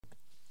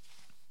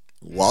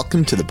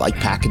Welcome to the Bike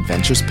Pack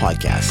Adventures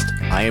podcast.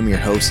 I am your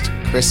host,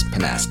 Chris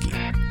Panaski.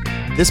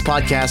 This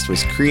podcast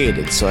was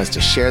created so as to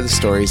share the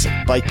stories of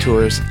bike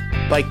tours,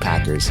 bike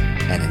packers,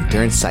 and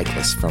endurance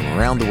cyclists from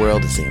around the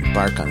world as they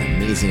embark on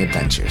amazing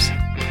adventures.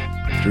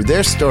 Through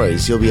their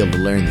stories, you'll be able to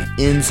learn the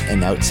ins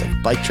and outs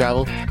of bike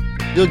travel.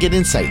 You'll get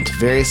insight into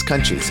various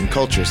countries and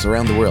cultures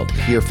around the world,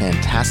 hear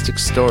fantastic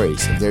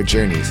stories of their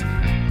journeys.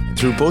 And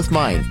through both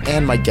mine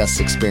and my guests'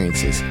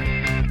 experiences,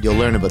 you'll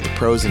learn about the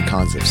pros and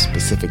cons of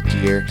specific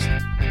gear,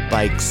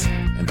 bikes,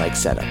 and bike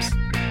setups.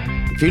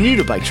 If you're new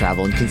to bike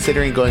travel and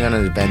considering going on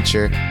an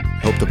adventure, I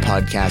hope the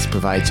podcast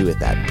provides you with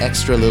that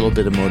extra little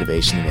bit of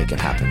motivation to make it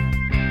happen.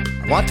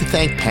 I want to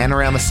thank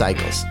Panorama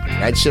Cycles,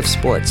 Redshift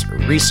Sports,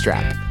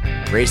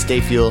 Restrap, Race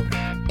Day Fuel,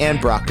 and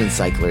Brockman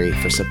Cyclery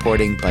for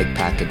supporting Bike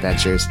Pack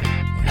Adventures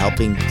and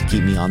helping to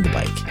keep me on the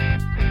bike.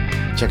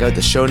 Check out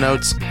the show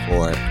notes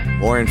for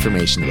more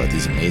information about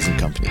these amazing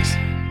companies.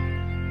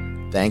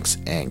 Thanks,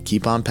 and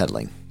keep on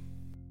pedaling.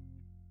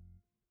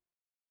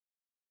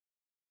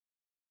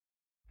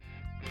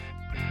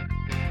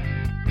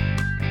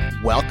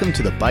 Welcome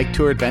to the Bike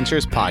Tour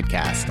Adventures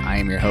podcast. I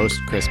am your host,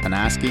 Chris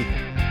Panaski.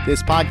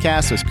 This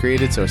podcast was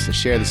created so as to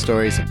share the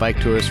stories of bike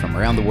tours from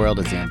around the world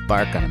as they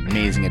embark on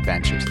amazing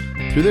adventures.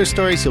 Through their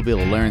stories, you'll be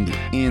able to learn the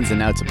ins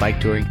and outs of bike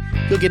touring.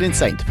 You'll get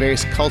insight into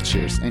various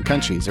cultures and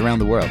countries around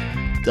the world.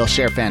 They'll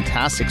share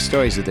fantastic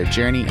stories of their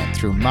journey, and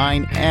through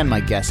mine and my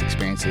guest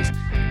experiences,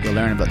 you'll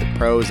learn about the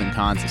pros and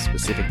cons of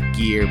specific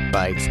gear,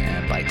 bikes,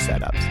 and bike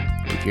setups.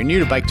 If you're new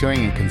to bike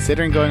touring and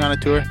considering going on a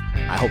tour,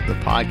 I hope the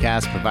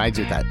podcast provides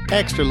you with that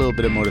extra little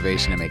bit of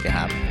motivation to make it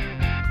happen.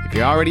 If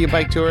you're already a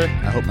bike tourer,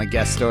 I hope my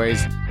guest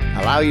stories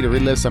allow you to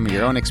relive some of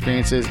your own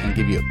experiences and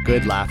give you a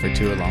good laugh or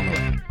two along the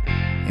way.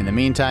 In the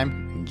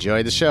meantime,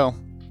 enjoy the show.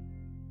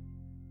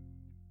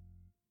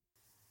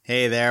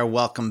 Hey there,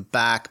 welcome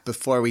back.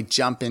 Before we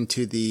jump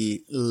into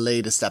the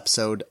latest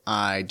episode,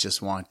 I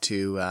just want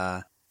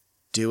to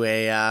do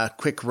a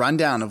quick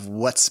rundown of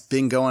what's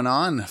been going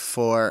on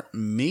for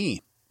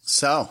me.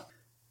 So,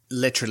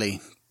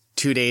 literally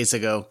 2 days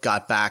ago,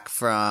 got back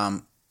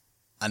from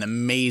an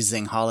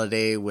amazing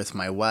holiday with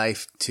my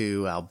wife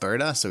to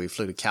Alberta. So we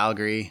flew to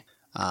Calgary.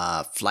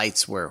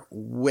 Flights were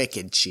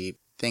wicked cheap.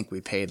 I think we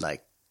paid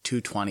like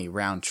 $220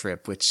 round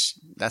trip, which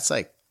that's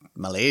like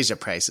Malaysia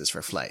prices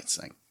for flights,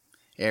 like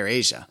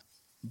AirAsia.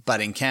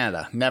 But in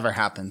Canada, never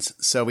happens.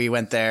 So we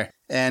went there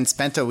and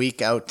spent a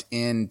week out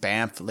in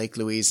Banff, Lake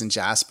Louise, and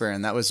Jasper.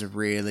 And that was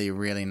really,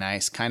 really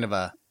nice. Kind of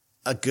a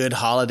good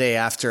holiday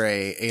after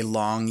a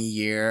long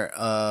year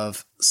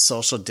of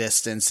social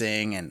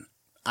distancing and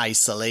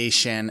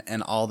isolation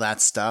and all that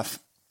stuff.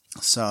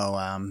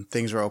 So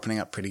things were opening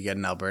up pretty good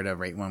in Alberta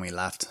right when we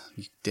left.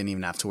 You didn't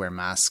even have to wear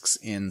masks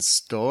in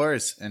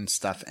stores and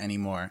stuff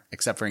anymore,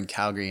 except for in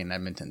Calgary and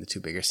Edmonton, the two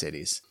bigger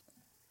cities.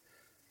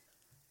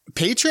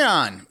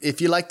 Patreon.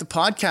 If you like the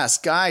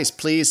podcast, guys,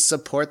 please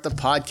support the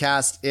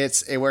podcast.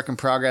 It's a work in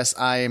progress.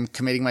 I am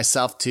committing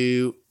myself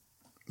to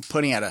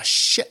putting out a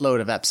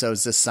shitload of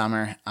episodes this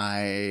summer.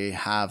 I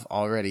have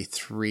already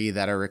 3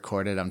 that are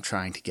recorded. I'm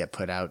trying to get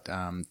put out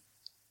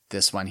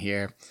this one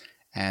here.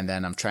 And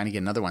then I'm trying to get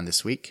another one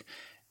this week.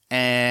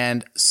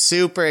 And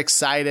super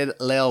excited,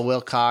 Lael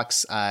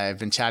Wilcox. I've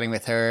been chatting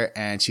with her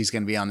and she's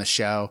going to be on the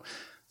show.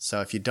 So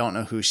if you don't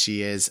know who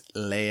she is,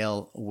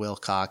 Lael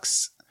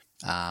Wilcox,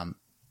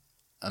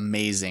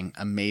 amazing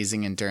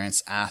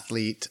endurance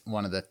athlete,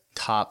 one of the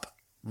top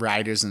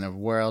riders in the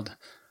world,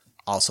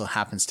 also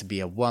happens to be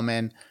a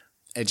woman.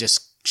 It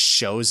just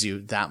shows you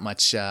that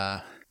much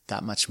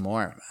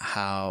more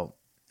how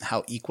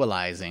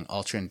equalizing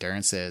ultra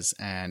endurance is.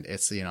 And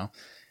it's,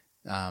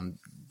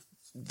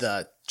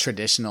 the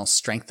traditional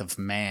strength of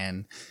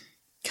man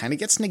kind of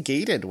gets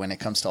negated when it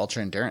comes to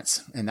ultra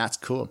endurance, and that's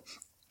cool.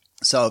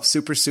 So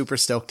super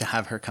stoked to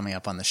have her coming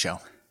up on the show.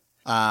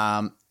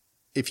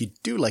 If you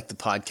do like the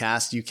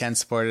podcast, you can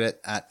support it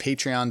at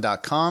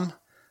patreon.com,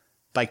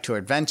 Bike Tour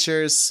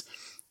Adventures.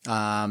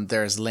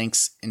 There's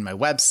links in my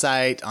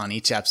website on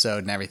each episode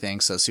and everything,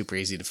 so super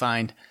easy to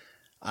find.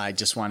 I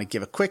just want to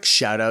give a quick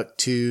shout out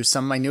to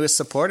some of my newest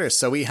supporters.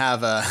 So we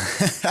have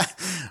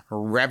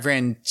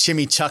Reverend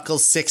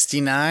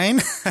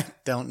Chimichuckles69. I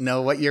don't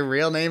know what your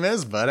real name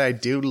is, but I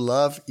do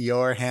love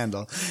your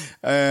handle.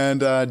 And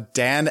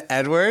Dan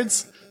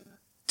Edwards,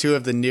 2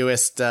 of the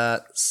newest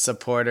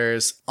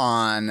supporters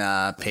on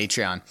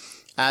Patreon,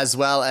 as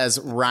well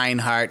as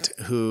Reinhardt,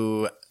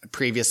 who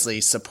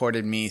previously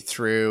supported me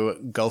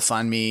through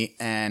GoFundMe,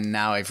 and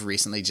now I've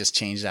recently just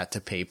changed that to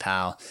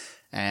PayPal.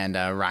 And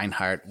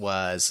Reinhardt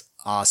was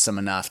awesome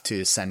enough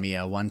to send me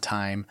a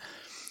one-time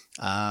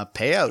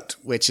payout,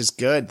 which is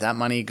good. That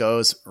money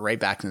goes right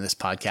back into this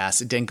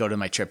podcast. It didn't go to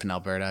my trip in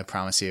Alberta, I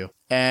promise you.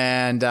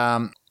 And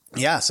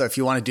so if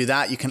you want to do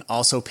that, you can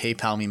also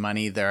PayPal me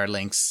money. There are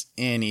links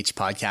in each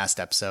podcast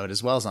episode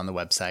as well as on the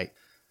website.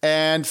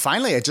 And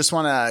finally, I just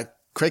want to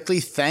quickly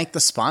thank the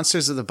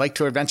sponsors of the Bike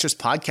Tour Adventures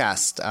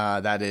podcast.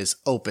 That is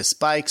Opus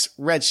Bikes,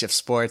 Redshift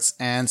Sports,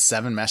 and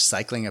 7 Mesh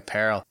Cycling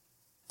Apparel.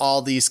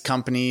 All these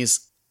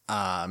companies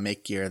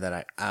make gear that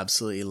I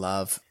absolutely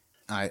love.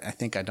 I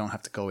think I don't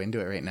have to go into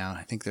it right now.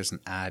 I think there's an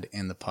ad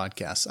in the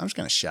podcast. I'm just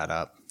going to shut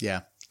up.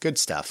 Yeah, good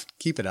stuff.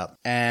 Keep it up.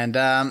 And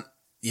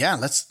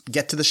let's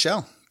get to the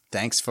show.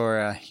 Thanks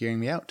for hearing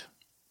me out.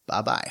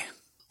 Bye-bye.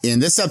 In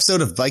this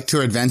episode of Bike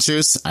Tour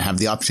Adventures, I have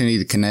the opportunity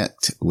to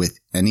connect with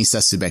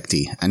Anissa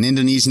Subekti, an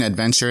Indonesian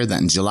adventurer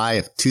that in July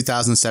of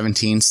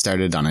 2017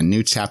 started on a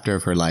new chapter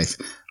of her life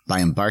by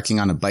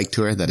embarking on a bike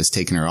tour that has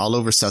taken her all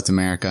over South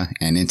America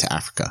and into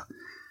Africa.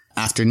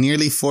 After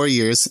nearly 4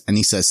 years,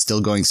 Anissa is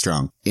still going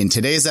strong. In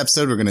today's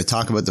episode, we're going to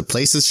talk about the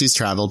places she's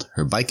traveled,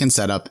 her bike and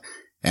setup,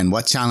 and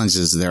what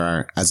challenges there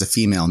are as a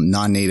female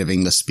non-native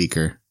English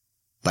speaker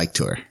bike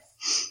tour.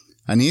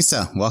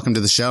 Anissa, welcome to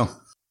the show.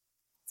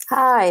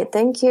 Hi,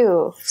 thank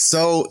you.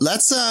 So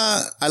let's,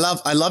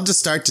 I love to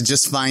start to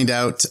just find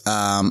out,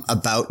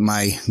 about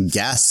my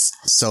guests.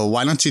 So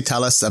why don't you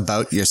tell us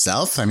about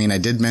yourself? I mean, I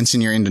did mention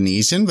you're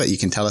Indonesian, but you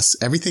can tell us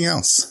everything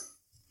else.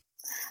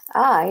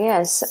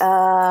 Yes.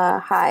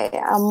 Hi,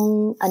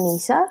 I'm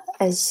Anissa,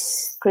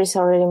 as Chris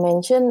already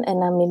mentioned,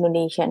 and I'm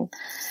Indonesian.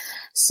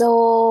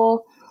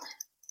 So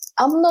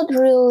I'm not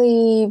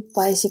really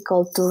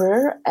bicycle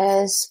tourer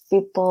as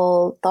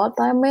people thought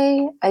I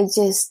may. I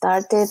just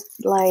started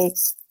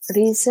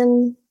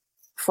recent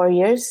 4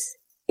 years.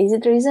 Is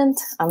it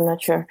recent? I'm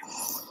not sure.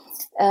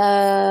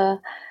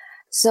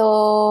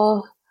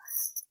 So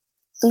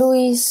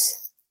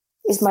Luis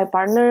is my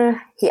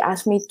partner. He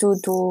asked me to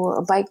do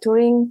a bike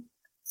touring.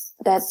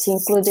 That's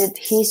included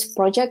his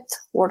project,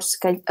 World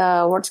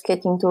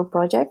Skating Tour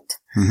project.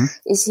 Mm-hmm.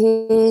 Is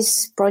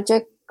his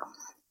project,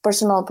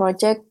 personal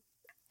project.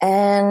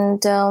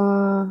 And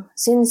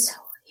since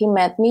he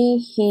met me,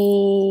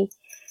 he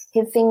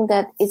think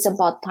that it's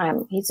about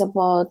time. It's a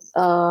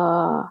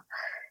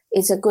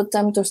good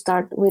time to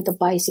start with a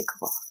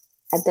bicycle.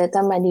 At that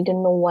time, I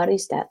didn't know what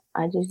is that.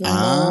 I didn't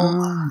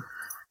know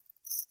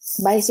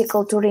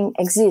bicycle touring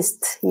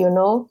exists,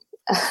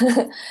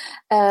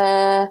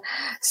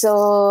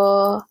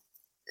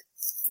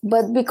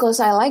 but because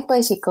I like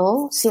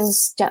bicycle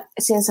since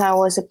I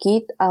was a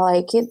kid, I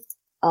like it.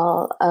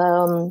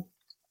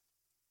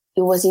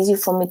 It was easy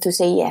for me to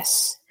say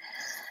yes.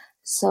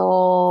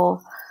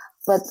 So,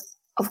 but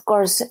of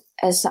course,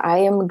 as I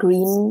am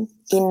green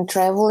in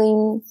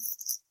traveling,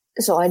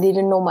 so I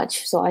didn't know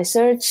much. So I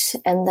searched,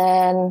 and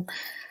then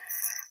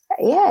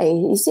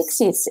it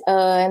exists.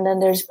 And then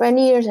there's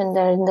pioneers, and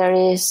then there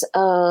is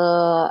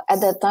at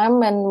that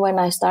time, and when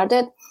I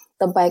started,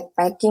 the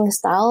bikepacking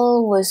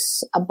style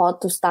was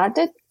about to start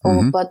it,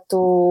 but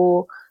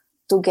to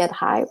get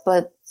high.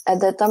 But at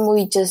that time,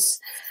 we just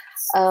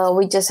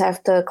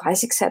have the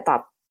classic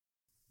setup.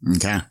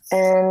 Okay.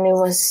 And it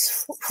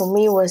was, for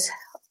me, was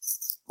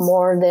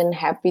more than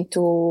happy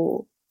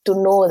to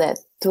know that,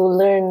 to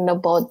learn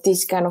about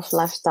this kind of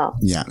lifestyle.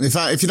 Yeah.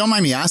 If you don't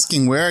mind me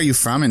asking, where are you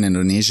from in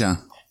Indonesia?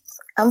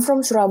 I'm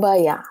from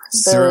Surabaya,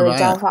 the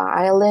Java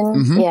Island.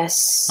 Mm-hmm.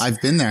 Yes. I've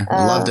been there.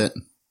 I loved it.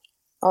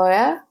 Oh,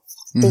 yeah?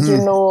 Mm-hmm. Did you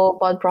know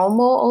about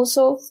Bromo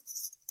also?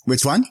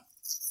 Which one?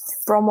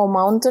 Bromo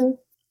Mountain.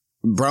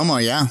 Bromo,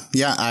 yeah.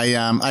 Yeah,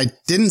 I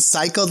didn't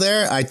cycle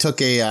there. I took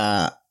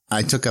a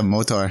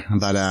motor,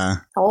 but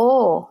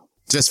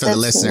just for the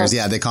listeners,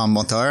 they call them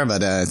motor,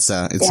 but it's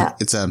a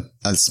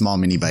small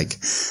mini bike.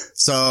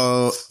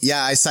 So,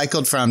 yeah, I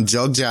cycled from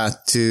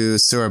Jogja to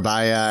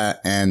Surabaya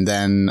and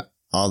then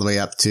all the way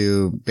up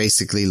to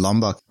basically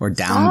Lombok, or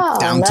down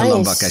nice. To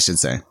Lombok, I should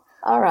say.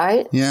 All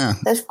right. Yeah.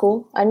 That's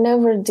cool. I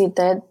never did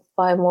that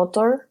by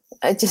motor.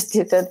 I just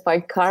did that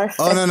by car.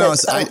 Oh, no.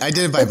 I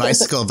did it by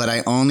bicycle, but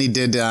I only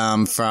did,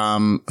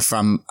 from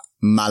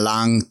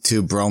Malang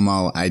to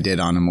Bromo, I did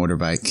on a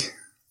motorbike.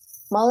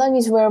 Malang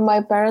is where my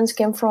parents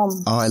came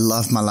from. Oh, I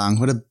love Malang.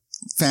 What a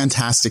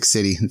fantastic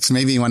city. It's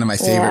maybe one of my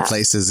favorite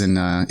places in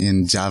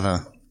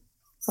Java.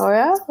 Oh,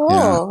 yeah? Oh,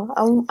 yeah.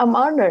 I'm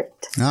honored.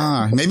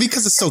 Maybe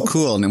because it's so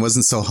cool and it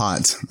wasn't so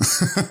hot.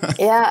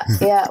 Yeah.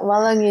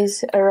 Malang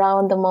is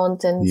around the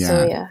mountain. Yeah.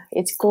 So,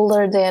 it's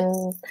cooler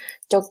than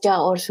Jogja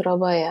or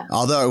Surabaya.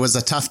 Although it was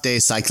a tough day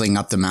cycling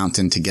up the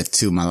mountain to get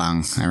to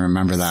Malang. I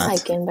remember that. I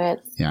can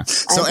bet. Yeah.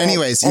 So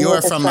anyways, you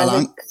are from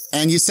Malang.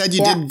 And you said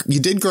you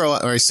did grow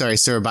up,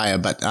 Surabaya,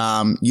 but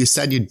you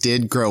said you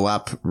did grow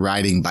up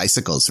riding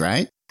bicycles,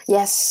 right?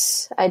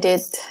 Yes, I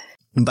did.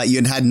 But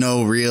you'd had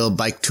no real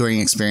bike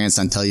touring experience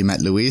until you met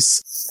Luis?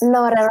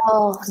 Not at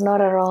all.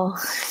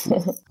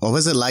 What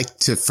was it like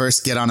to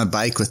first get on a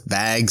bike with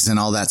bags and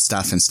all that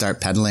stuff and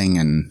start pedaling?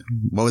 And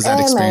what was that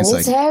experience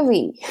like? It's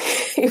heavy.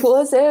 It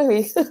was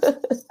heavy.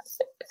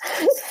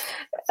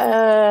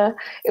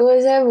 It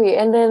was heavy.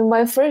 And then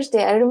my first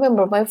day, I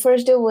remember my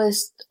first day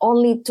was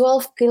only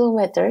 12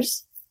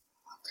 kilometers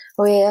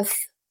with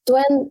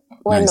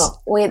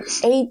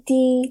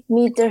 80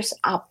 meters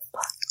up.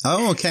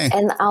 Oh, okay.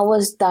 And I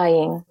was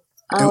dying.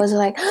 I was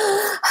like,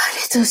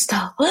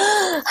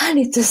 I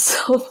need to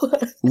stop.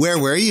 Where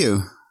were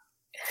you?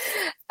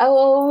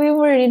 We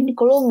were in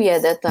Colombia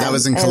at that time. That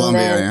was in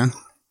Colombia,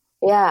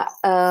 yeah?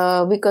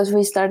 Yeah, because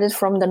we started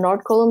from the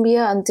North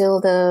Colombia until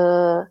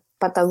the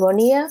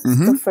Patagonia,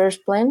 the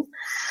first plan.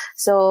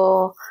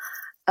 So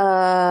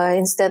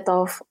instead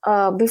of,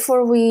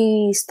 before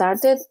we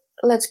started,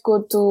 let's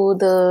go to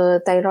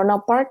the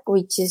Tayrona Park,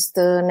 which is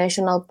the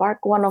national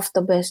park, one of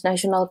the best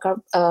national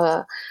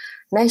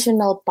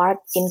park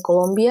in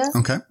Colombia.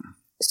 Okay.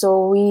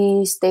 So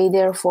we stay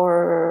there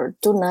for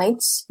 2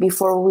 nights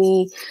before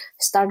we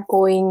start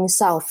going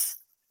south.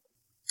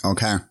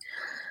 Okay.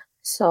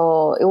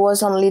 So it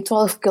was only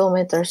 12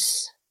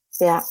 kilometers.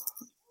 Yeah.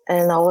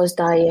 And I was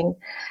dying.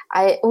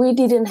 We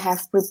didn't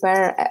have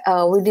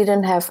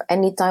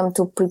any time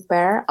to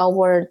prepare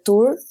our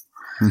tour.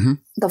 Mm-hmm.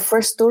 The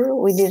first tour,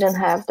 we didn't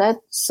have that.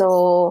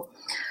 So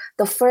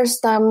the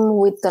first time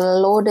with the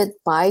loaded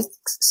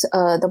bikes,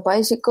 the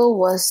bicycle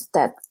was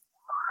that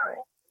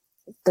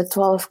the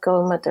 12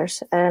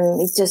 kilometers, and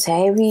it's just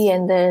heavy,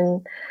 and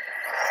then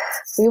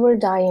we were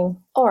dying,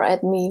 or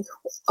me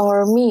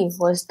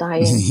was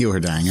dying. You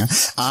were dying, huh?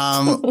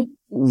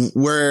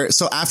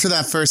 So after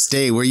that first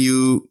day, were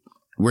you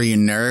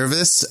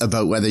nervous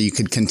about whether you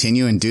could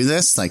continue and do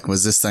this? Like,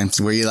 was this time,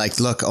 were you like,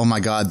 look, oh my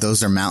God,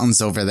 those are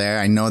mountains over there.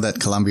 I know that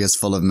Colombia is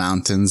full of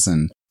mountains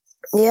and.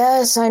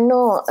 Yes, I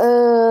know.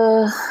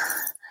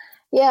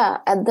 Yeah,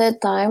 at that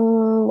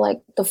time,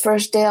 like the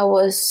first day I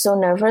was so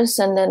nervous,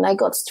 and then I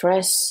got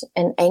stressed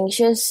and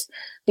anxious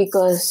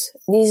because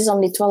this is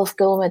only 12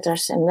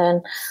 kilometers, and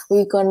then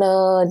we're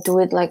gonna do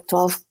it like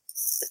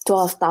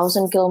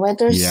 12,000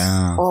 kilometers.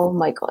 Yeah. Oh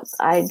my God.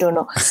 I don't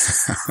know.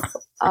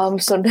 I'm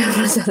so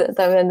nervous at that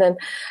time. And then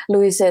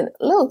Louis said,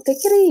 look,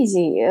 take it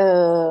easy.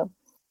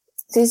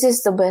 This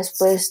is the best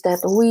place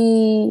that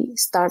we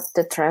start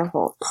the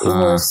travel. It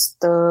was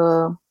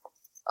the,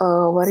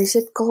 what is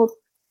it called?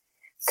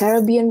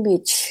 Caribbean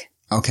Beach.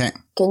 Okay.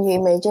 Can you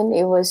imagine?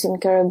 It was in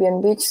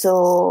Caribbean Beach.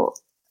 So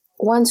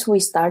once we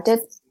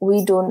started,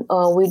 we don't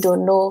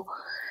know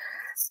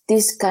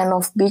this kind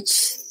of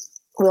beach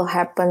will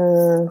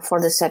happen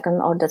for the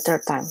second or the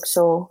third time.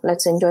 So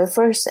let's enjoy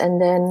first and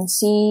then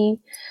see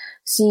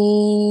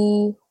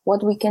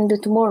what we can do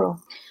tomorrow.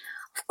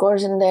 Of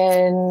course, and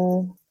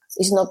then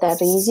it's not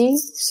that easy.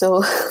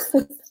 So,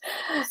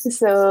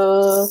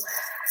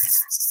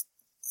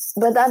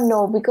 but I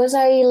know because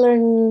I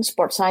learned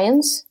sports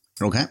science.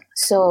 Okay.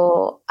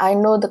 So I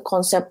know the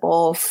concept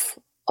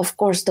of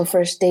course, the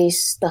first day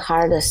is the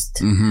hardest.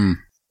 Mm-hmm.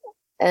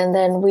 And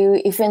then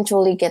we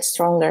eventually get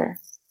stronger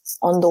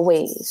on the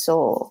way.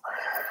 So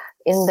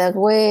in that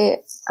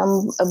way,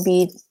 I'm a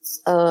bit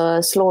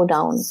slow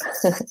down.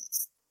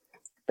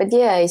 But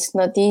yeah, it's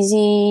not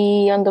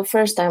easy on the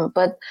first time.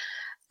 But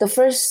the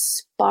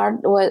first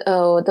part,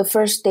 the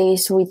first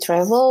days we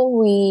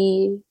travel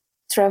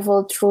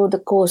through the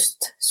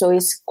coast. So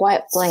it's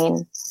quite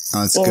plain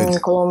in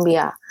good.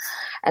 Colombia.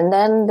 And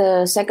then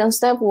the second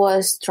step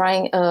was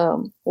trying,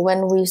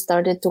 when we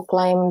started to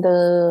climb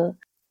the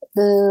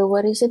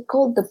what is it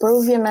called? The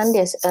Peruvian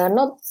Andes.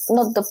 Not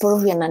the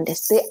Peruvian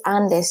Andes, the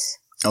Andes.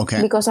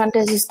 Okay. Because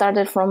Andes is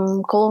started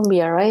from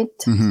Colombia, right?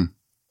 Mm-hmm.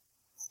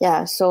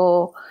 Yeah.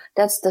 So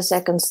that's the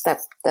second step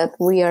that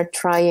we are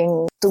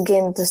trying to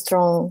gain the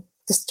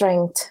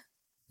strength.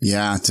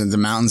 Yeah, the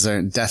mountains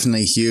are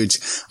definitely huge.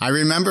 I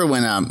remember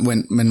when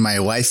my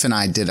wife and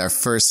I did our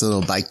first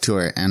little bike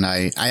tour, and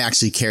I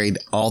actually carried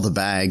all the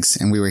bags,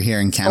 and we were here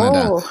in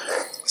Canada. Oh.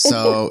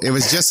 So it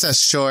was just a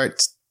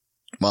short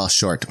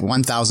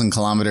 1,000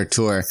 kilometer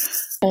tour.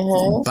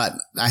 Mm-hmm. But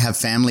I have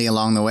family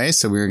along the way,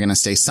 so we were going to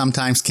stay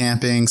sometimes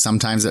camping,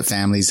 sometimes at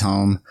family's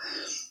home.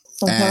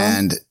 Mm-hmm.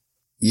 And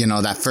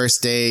that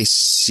first day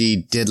she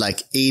did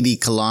like 80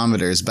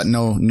 kilometers, but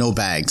no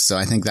bags. So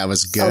I think that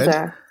was good.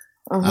 Okay.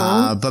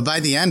 Mm-hmm. But by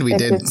the end, she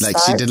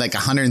did like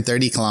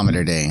 130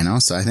 kilometer day,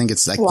 So I think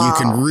it's like You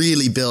can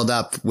really build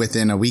up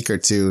within a week or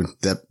two,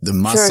 the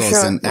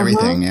muscles and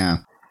everything. Mm-hmm.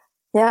 Yeah.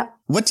 Yeah.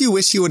 What do you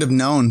wish you would have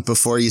known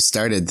before you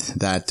started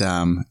that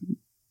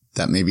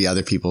maybe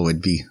other people would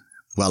be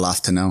well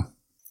off to know?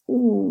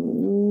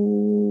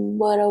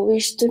 What I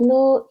wish to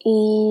know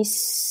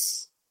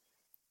is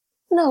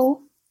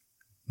no.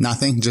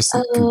 Nothing? Just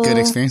a good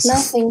experience?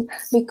 Nothing,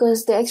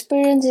 because the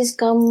experiences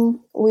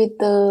come with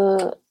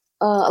the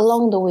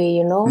along the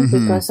way,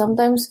 Mm-hmm. Because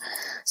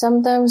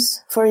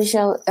sometimes, for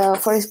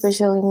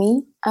especially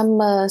me,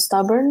 I'm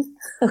stubborn.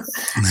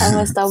 I'm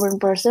a stubborn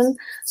person.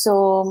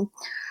 So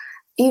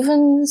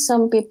even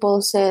some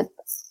people said,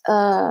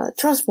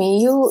 trust me,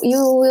 you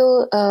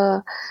will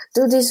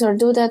do this or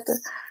do that,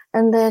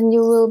 and then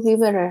you will be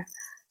better.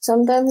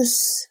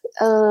 Sometimes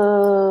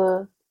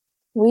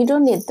we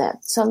don't need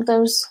that.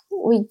 Sometimes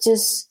we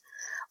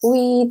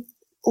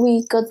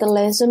got the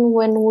lesson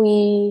when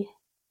we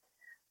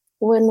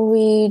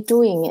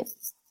doing it,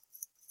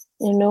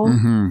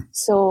 Mm-hmm.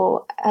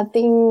 So I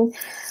think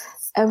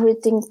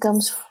everything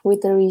comes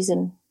with a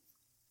reason.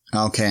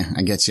 Okay,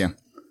 I get you.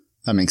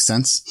 That makes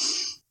sense.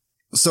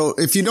 So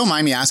if you don't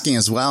mind me asking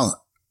as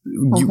well,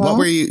 what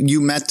were you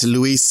met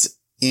Luis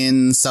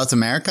in South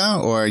America,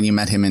 or you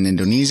met him in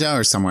Indonesia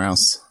or somewhere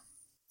else?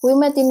 We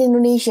met in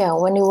Indonesia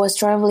when he was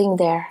traveling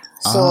there.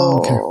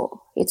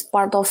 So It's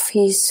part of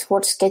his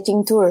sports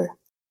sketching tour.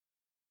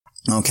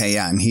 Okay,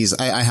 yeah. And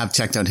I have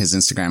checked out his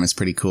Instagram. It's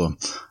pretty cool.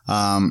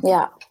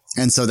 Yeah.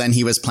 And so then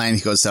he was planning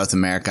to go to South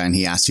America and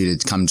he asked you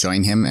to come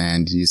join him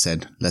and you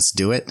said, let's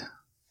do it.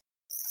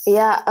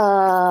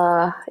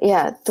 Yeah,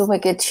 to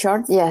make it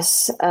short,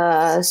 yes.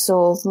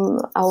 So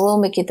I will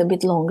make it a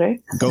bit longer.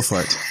 Go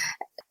for it.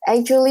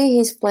 Actually,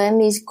 his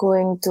plan is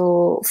going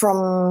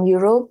from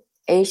Europe,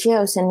 Asia,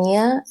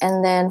 Oceania,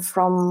 and then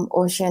from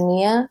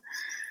Oceania,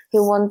 he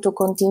want to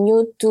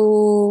continue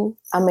to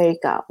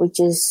America, which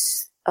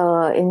is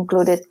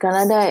included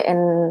Canada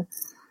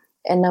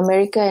and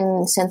America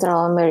and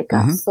Central America.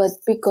 Mm-hmm. But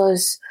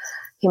because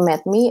he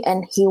met me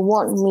and he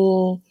want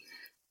me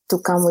to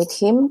come with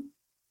him,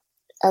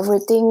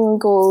 everything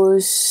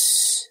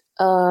goes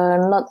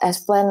not as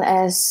planned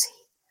as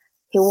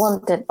he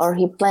wanted or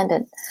he planned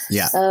it.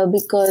 Yeah.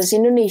 Because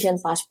Indonesian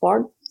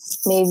passport,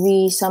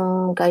 maybe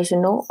some guys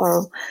know,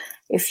 or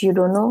if you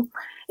don't know,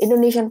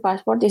 Indonesian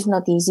passport is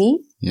not easy.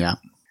 Yeah.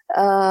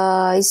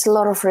 It's a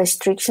lot of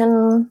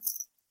restriction.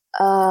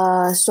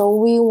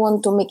 So we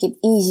want to make it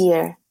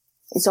easier.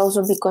 It's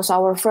also because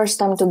our first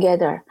time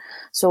together.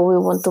 So we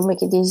want to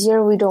make it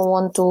easier. We don't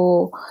want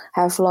to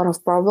have a lot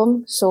of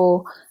problems.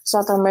 So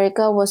South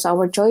America was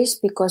our choice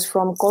because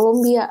from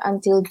Colombia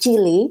until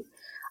Chile,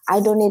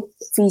 I don't need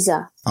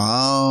visa.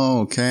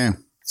 Oh, okay.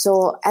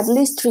 So at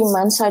least 3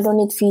 months, I don't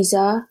need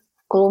visa.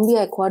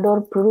 Colombia,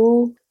 Ecuador,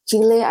 Peru,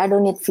 Chile, I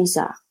don't need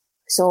visa.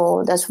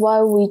 So that's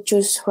why we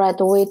choose right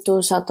away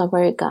to South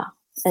America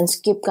and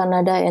skip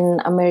Canada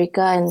and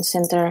America and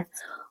center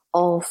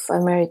of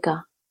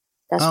America.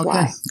 That's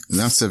why.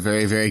 That's a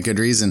very, very good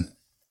reason.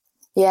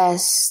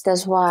 Yes,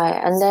 that's why.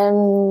 And then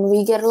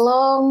we get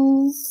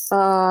along.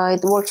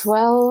 It works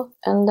well.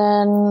 And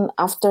then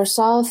after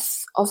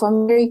South of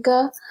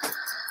America,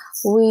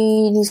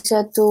 we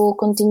decide to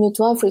continue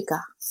to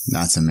Africa.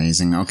 That's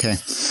amazing. Okay.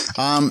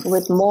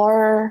 With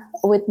more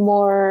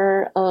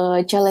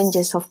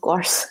challenges, of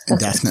course.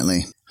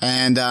 Definitely.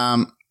 And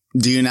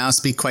do you now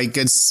speak quite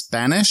good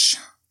Spanish?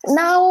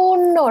 Now,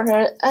 no,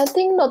 I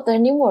think not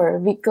anymore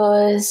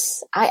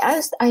because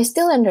I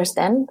still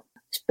understand,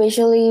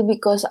 especially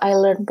because I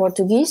learned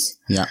Portuguese.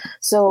 Yeah.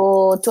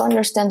 So to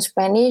understand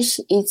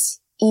Spanish, it's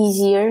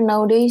easier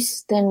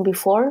nowadays than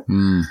before.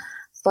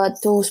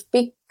 But to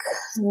speak,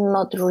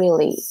 not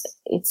really.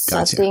 It's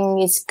Gotcha.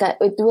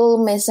 It will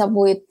mess up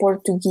with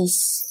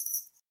Portuguese.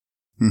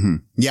 Mm-hmm.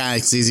 Yeah,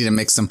 it's easy to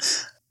mix them.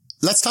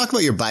 Let's talk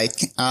about your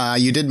bike.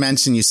 You did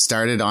mention you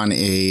started on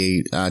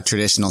a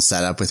traditional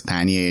setup with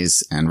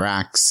panniers and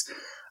racks.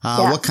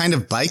 What kind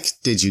of bike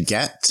did you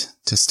get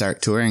to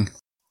start touring?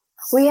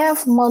 We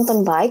have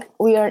mountain bike.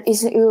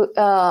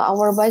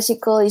 Our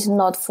bicycle is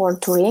not for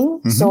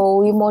touring, so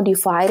we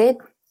modified it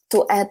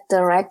to add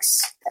the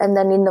racks. And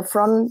then in the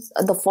front,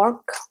 the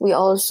fork, we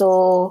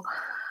also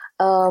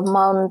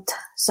mount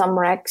some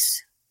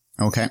racks.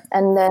 Okay.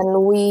 And then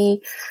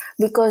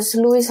because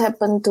Luis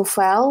happened to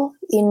fall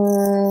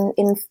in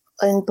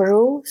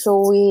Peru, so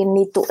we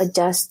need to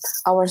adjust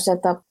our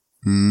setup.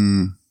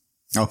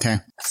 Okay.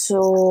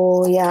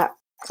 So yeah,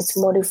 it's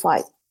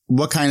modified.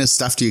 What kind of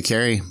stuff do you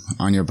carry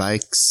on your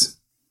bikes?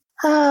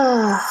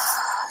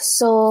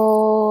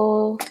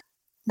 So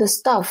the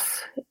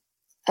stuff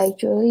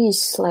actually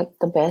is like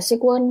the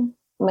basic one: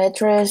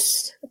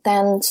 mattress,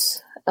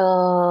 tents,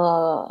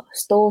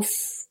 stove,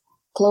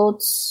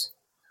 clothes.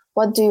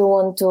 What do you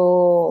want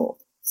to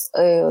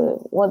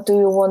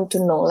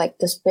know? Like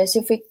the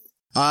specific?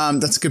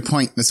 That's a good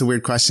point. That's a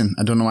weird question.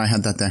 I don't know why I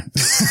had that there.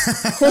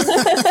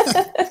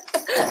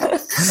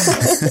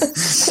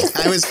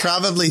 I was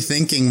probably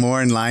thinking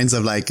more in lines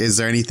of like, is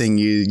there anything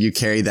you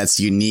carry that's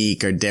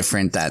unique or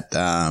different that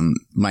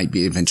might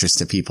be of interest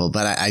to people?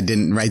 But I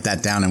didn't write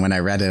that down. And when I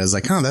read it, I was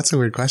like, oh, that's a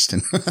weird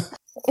question.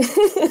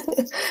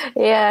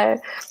 Yeah,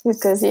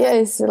 because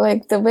it's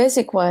like the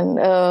basic one.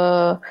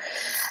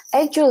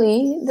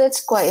 Actually,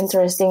 that's quite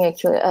interesting.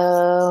 Actually,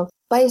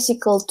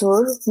 bicycle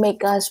tour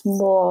make us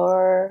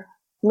more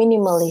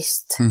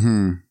minimalist.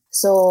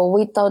 So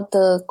we thought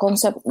the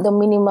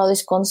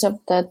minimalist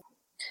concept that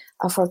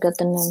I forgot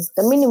the name.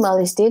 The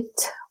minimalist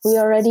we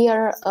already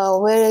are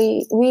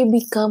we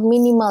become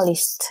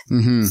minimalist.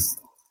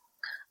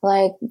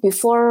 Like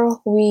before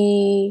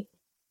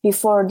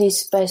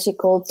this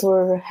bicycle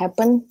tour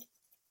happened,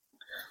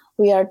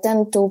 we are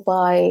tend to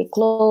buy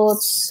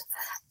clothes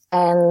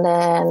and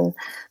then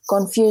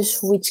confuse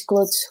which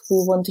clothes we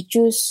want to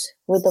choose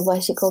with the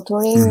bicycle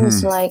touring.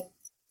 It's like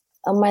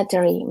a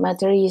material.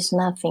 Material is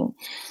nothing.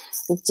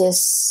 It's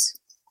just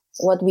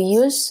what we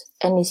use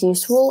and it's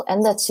useful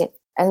and that's it.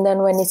 And then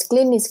when it's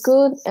clean, it's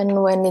good.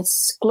 And when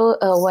it's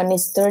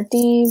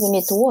dirty, we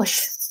need to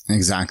wash.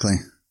 Exactly.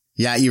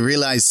 Yeah.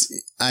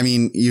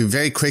 You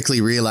very quickly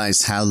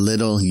realize how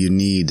little you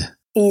need.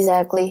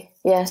 Exactly.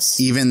 Yes.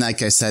 Even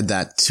like I said,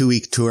 that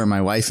 2-week tour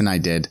my wife and I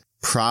did,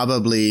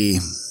 probably,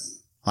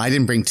 I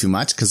didn't bring too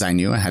much because I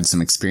knew I had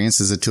some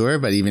experience as a tour,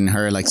 but even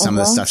her, like some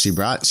of the stuff she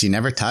brought, she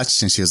never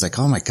touched. And she was like,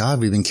 oh my God,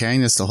 we've been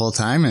carrying this the whole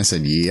time. And I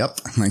said, yep.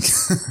 Like,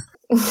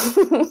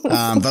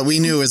 but we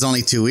knew it was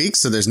only 2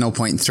 weeks. So there's no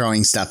point in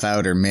throwing stuff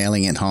out or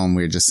mailing it home.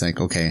 We were just like,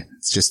 okay,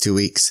 it's just 2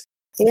 weeks.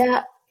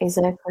 Yeah.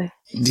 exactly.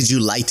 Did you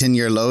lighten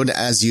your load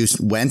as you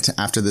went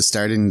after the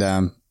start in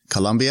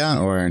Colombia,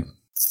 or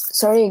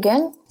Sorry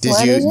again?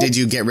 What is it? did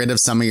you get rid of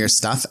some of your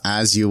stuff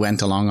as you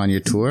went along on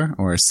your tour,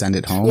 or send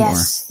it home?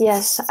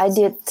 Yes, I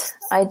did.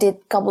 I did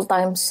couple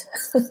times.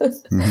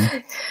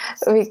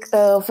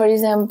 For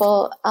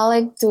example, I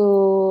like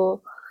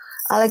to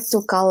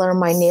color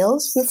my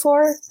nails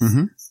before.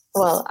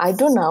 Well, I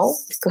do now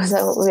because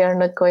we are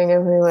not going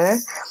everywhere.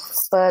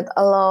 But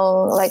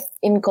like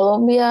in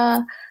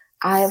Colombia,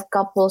 I have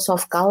couples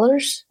of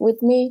colors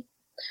with me.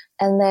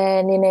 And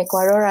then in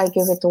Ecuador, I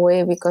give it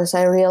away because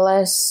I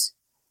realize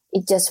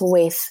it just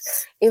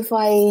waste. If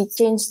I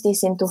change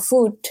this into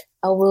food,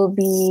 I will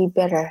be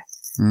better.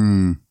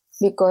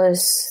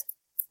 Because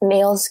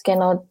nails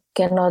cannot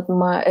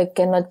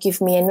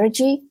give me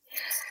energy,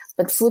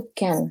 but food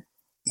can.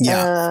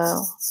 Yeah.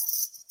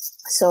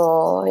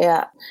 So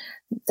yeah,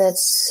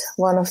 that's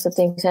one of the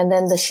things. And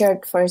then the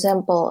shirt, for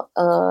example,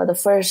 the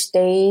first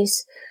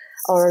days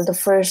or the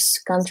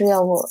first country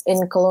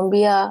in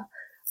Colombia,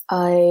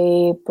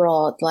 I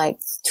brought like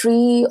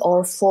 3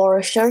 or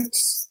 4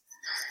 shirts,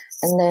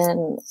 and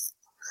then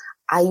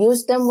I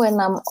use them when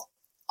I'm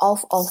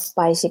off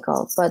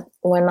bicycle. But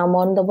when I'm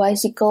on the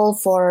bicycle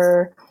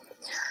for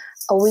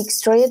a week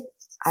straight,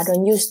 I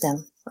don't use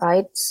them,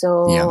 right?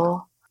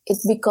 So it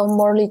become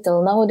more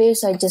little.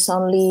 Nowadays, I just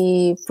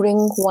only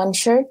bring one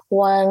shirt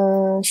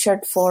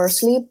for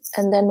sleep,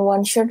 and then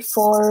one shirt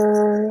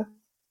for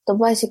the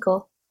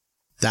bicycle.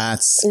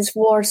 It's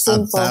more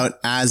simple. About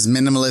as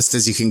minimalist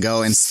as you can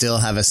go and still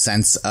have a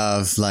sense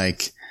of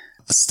like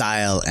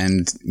style,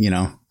 and, you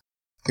know,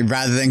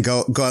 rather than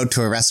go out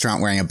to a restaurant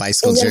wearing a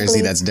bicycle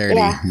jersey that's dirty.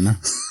 Yeah. You know?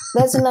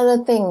 That's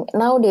another thing.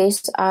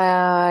 Nowadays,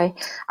 I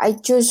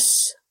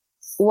choose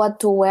what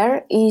to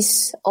wear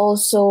is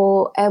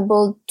also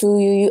able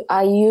to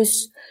I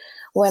use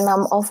when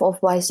I'm off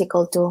of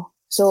bicycle too.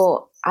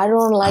 So I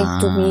don't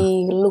like to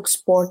look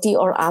sporty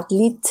or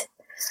athlete.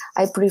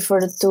 I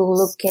prefer to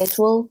look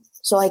casual,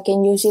 so I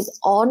can use it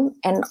on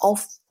and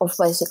off of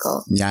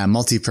bicycle. Yeah,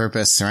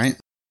 multi-purpose, right?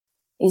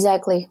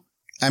 Exactly.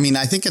 I mean,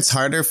 I think it's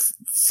harder,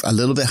 a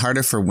little bit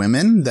harder for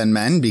women than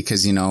men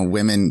because, you know,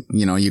 women,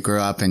 you know, you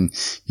grow up and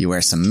you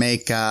wear some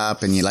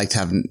makeup and you like to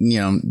have, you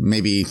know,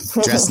 maybe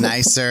dress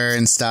nicer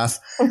and stuff.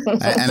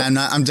 And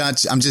I'm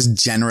just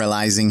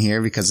generalizing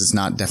here because it's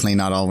definitely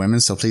not all women.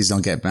 So please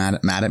don't get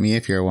mad at me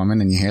if you're a woman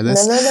and you hear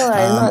this. No,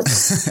 I'm not.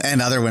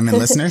 And other women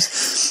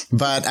listeners.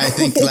 But I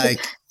think like,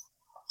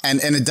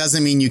 and it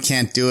doesn't mean you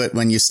can't do it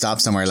when you stop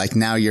somewhere. Like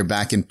now you've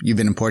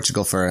been in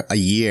Portugal for a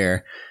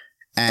year.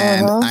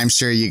 And I'm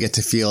sure you get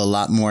to feel a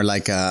lot more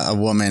like a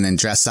woman and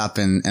dress up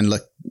and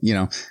look, you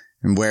know,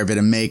 and wear a bit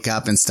of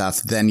makeup and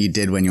stuff than you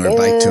did when you were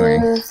bike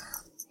touring.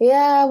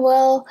 Yeah,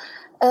 well,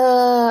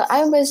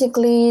 I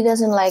basically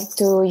doesn't like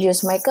to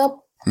use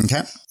makeup.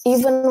 Okay.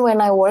 Even when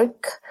I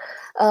work,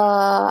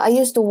 I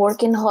used to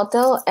work in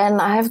hotel and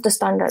I have the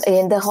standard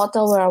in the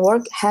hotel where I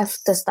work have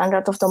the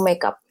standard of the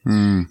makeup.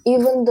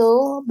 Even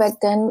though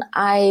back then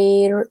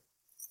I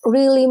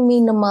really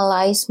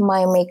minimalize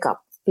my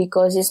makeup,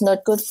 because it's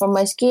not good for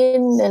my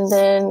skin, and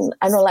then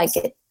I don't like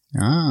it.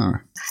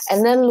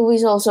 And then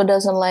Luis also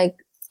doesn't like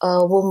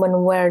a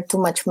woman wear too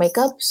much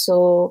makeup,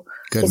 so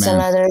it's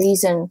another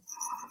reason.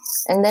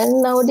 And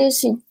then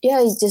nowadays,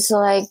 it's just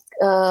like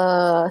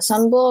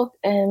sunblock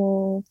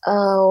and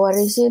what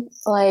is it?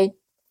 Like,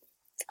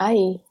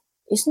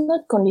 it's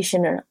not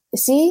conditioner.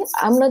 See,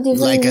 I'm not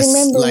even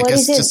remember what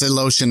is it. Just a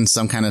lotion,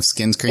 some kind of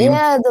skin cream.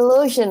 Yeah, the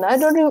lotion. I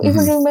don't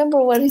even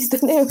remember what is the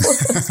name.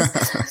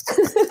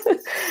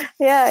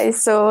 Yeah,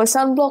 so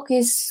sunblock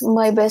is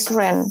my best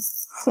friend.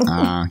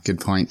 Good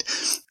point.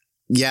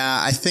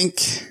 Yeah, I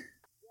think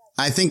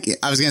I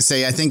was going to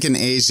say, I think in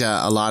Asia,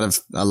 a lot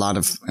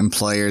of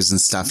employers and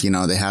stuff, you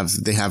know, they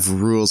have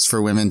rules for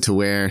women to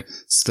wear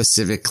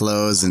specific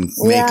clothes and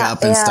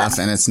makeup and stuff.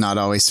 And it's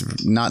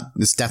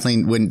this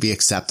definitely wouldn't be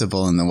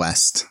acceptable in the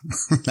West.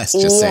 Let's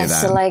just say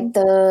that. Yes, like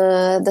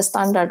the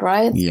standard,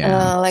 right?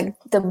 Yeah. Like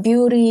the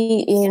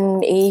beauty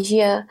in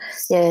Asia.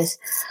 Yes.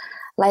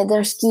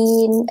 Lighter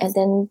skin and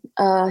then,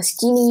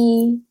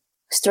 skinny,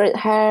 straight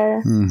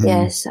hair.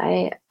 Yes,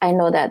 I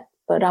know that.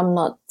 But I'm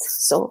not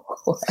so.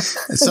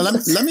 So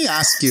let me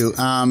ask you.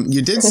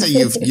 You did say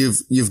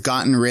you've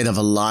gotten rid of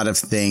a lot of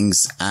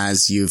things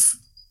as you've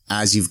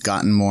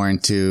gotten more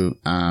into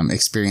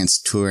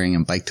experienced touring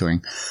and bike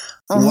touring.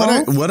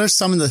 What are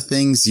some of the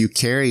things you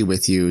carry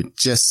with you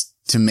just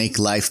to make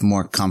life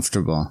more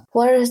comfortable?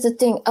 What is the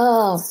thing?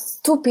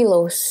 2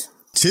 pillows.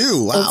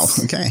 2? Wow.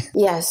 Okay.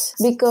 Yes,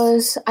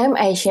 because I'm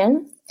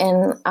Asian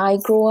and I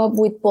grew up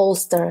with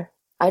bolster.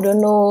 I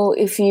don't know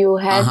if you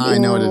had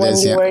when you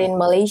were in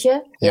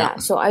Malaysia. Yeah.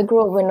 So I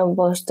grew up with a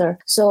bolster.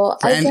 So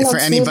for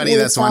anybody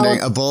that's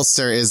wondering, a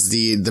bolster is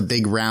the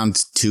big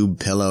round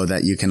tube pillow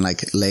that you can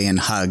like lay and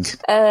hug.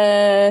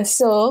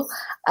 So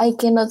I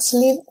cannot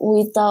sleep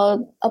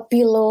without a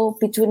pillow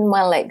between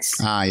my legs.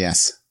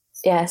 Yes.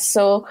 Yeah.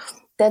 So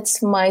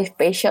that's my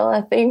special,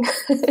 I think.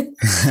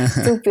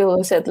 2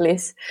 pillows at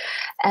least.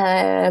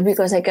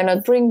 Because I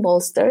cannot bring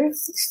bolster.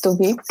 It's too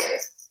big.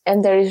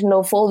 and there is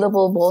no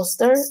foldable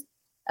bolster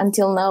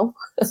until now.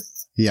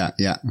 Yeah,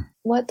 yeah.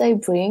 What I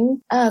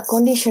bring?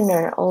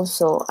 Conditioner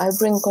also. I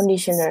bring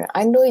conditioner.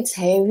 I know it's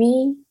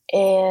heavy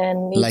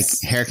and Like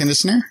it's hair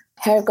conditioner?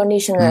 hair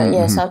conditioner.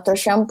 Yes, after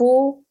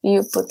shampoo,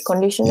 you put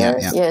conditioner.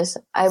 Yeah. Yes,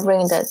 I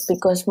bring that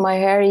because my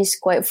hair is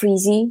quite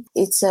frizzy.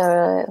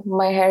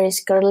 My hair is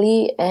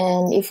curly,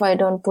 and if I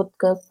don't put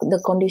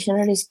the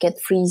conditioner, it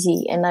get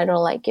frizzy, and I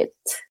don't like it.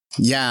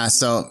 Yeah,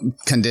 so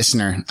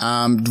conditioner.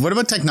 What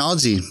about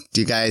technology?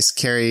 Do you guys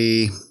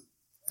carry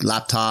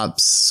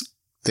laptops,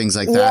 things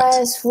like that?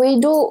 Yes, we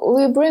do.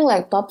 We bring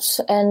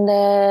laptops, and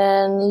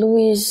then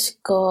Luis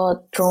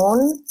got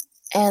drone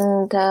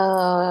and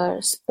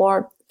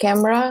sport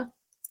camera,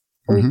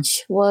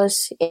 which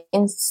was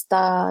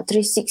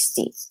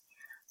Insta360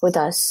 with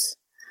us.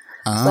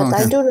 Oh, But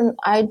okay.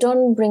 I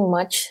don't bring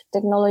much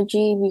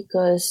technology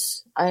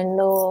because I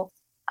know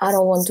I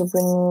don't want to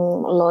bring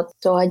a lot.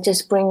 So I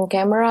just bring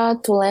camera,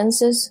 3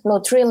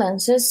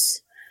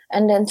 lenses,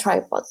 and then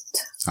tripod.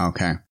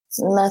 Okay.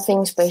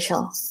 Nothing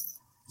special.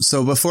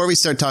 So before we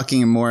start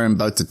talking more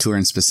about the tour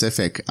in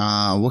specific,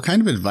 what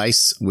kind of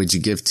advice would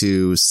you give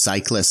to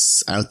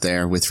cyclists out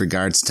there with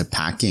regards to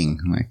packing?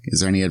 Like,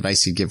 is there any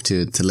advice you'd give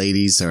to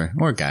ladies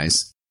or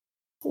guys?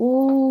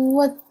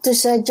 What to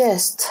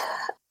suggest?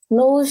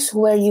 Knows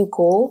where you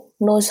go,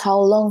 knows how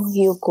long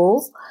you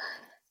go,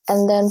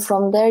 and then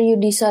from there you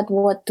decide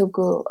what to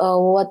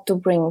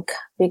bring.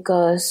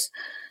 Because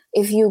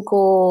if you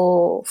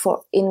go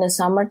in the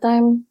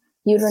summertime,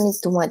 you don't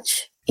need too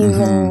much.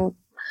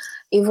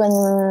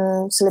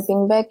 Even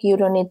sleeping bag, you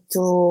don't need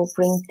to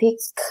bring thick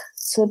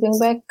sleeping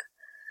bag.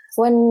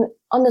 When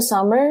on the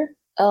summer,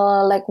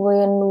 like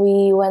when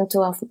we went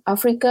to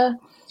Africa,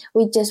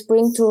 we just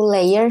bring 2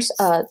 liners.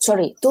 Oh,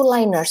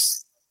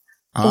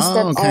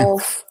 Instead okay.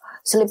 of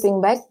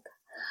sleeping bag,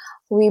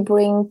 we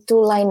bring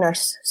 2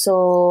 liners.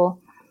 So,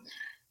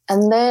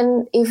 and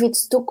then if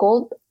it's too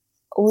cold,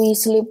 we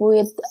sleep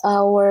with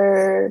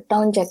our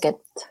down jacket.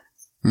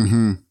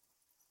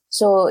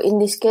 So in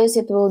this case,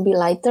 it will be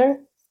lighter,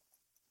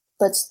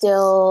 but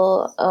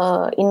still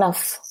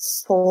enough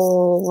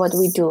for what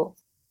we do.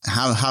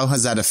 How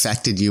has that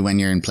affected you when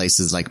you're in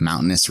places like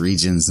mountainous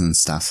regions and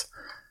stuff?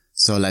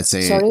 So let's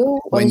say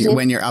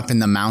when you're up in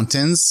the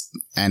mountains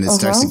and it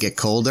starts to get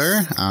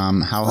colder,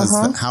 how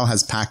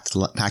has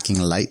packing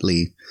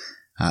lightly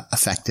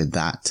affected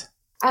that?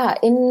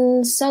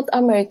 In South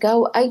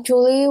America,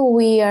 actually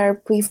we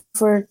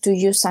prefer to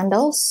use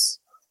sandals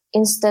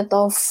instead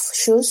of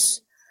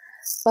shoes,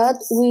 but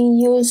we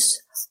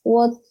use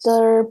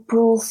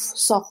waterproof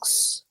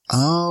socks.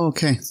 Oh,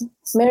 okay.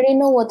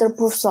 Merino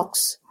waterproof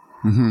socks.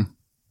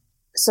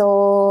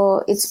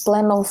 So it's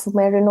blend of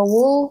merino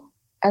wool,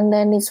 and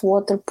then it's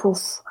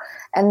waterproof.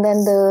 And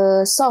then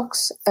the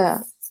socks,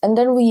 and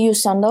then we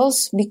use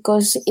sandals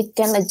because it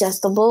can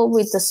adjustable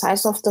with the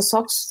size of the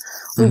socks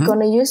we're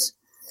gonna use.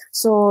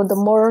 So the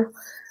more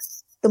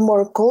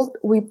cold,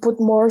 we put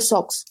more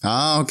socks.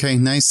 Oh, okay.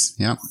 Nice.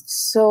 Yeah.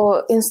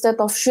 So instead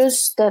of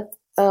shoes that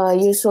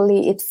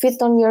usually it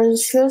fit on your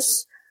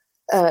shoes,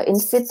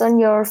 it fit on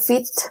your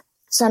feet,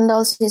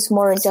 sandals is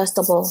more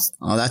adjustable.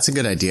 Oh, that's a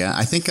good idea.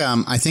 I think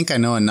I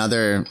know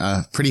another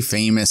pretty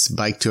famous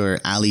bike tourer,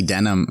 Ali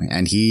Denham,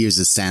 and he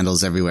uses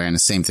sandals everywhere. And the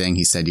same thing,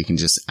 he said you can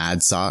just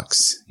add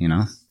socks, you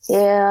know?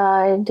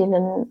 Yeah,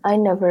 I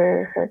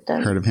never heard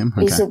that. Heard of him?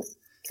 Okay.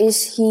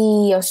 Is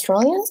he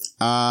Australian?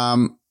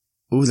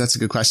 That's a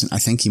good question. I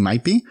think he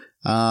might be.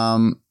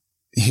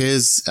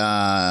 His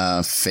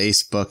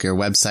Facebook or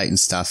website and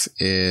stuff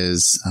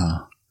is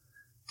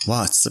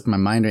it slipped my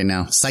mind right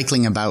now.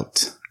 Cycling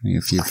About.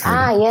 If you've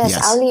heard yes,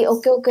 Ali.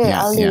 Okay,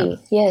 yeah, Ali.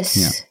 Yeah.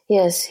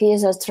 Yes, he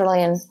is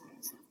Australian.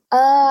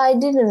 I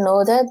didn't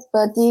know that,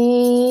 but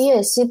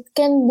yes, it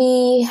can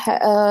be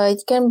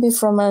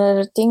from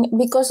another thing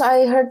because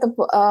I heard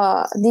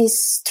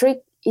this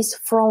trick is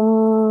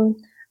from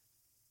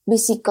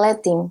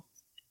bicycletting.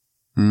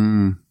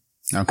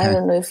 Okay. I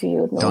don't know if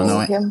you know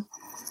him.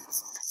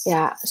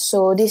 Yeah,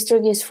 so this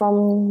trick is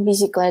from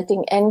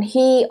bicycletting, and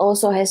he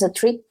also has a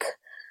trick,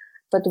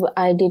 but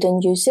I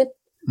didn't use it.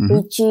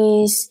 Which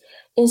is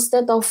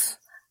instead of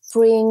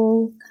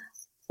bring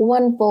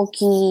one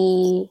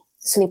bulky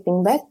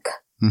sleeping bag,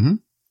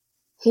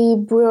 he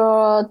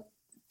brought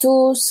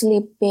 2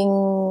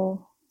 sleeping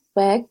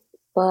bag,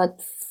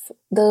 but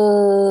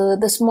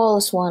the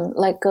smallest one,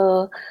 like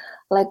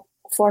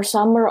for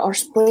summer or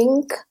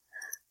spring,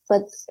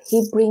 but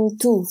he bring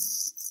 2.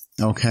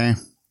 Okay.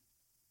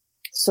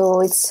 So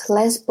it's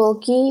less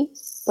bulky,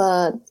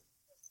 but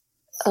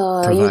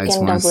you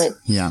can double it.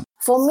 Yeah.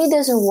 For me, it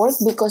doesn't work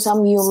because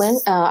I'm human.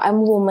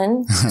 I'm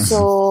woman,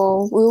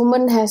 so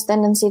women has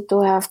tendency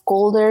to have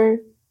colder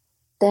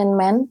than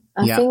men.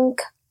 I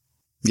think.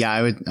 Yeah,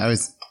 I would.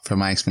 From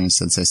my experience,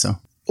 I'd say so.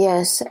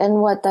 Yes, and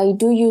what I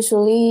do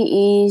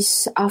usually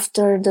is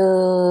after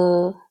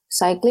the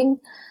cycling,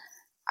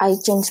 I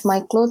change my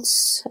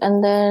clothes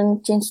and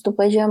then change to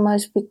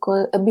pajamas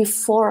because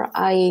before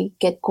I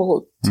get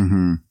cold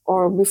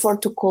or before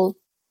too cold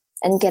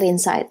and get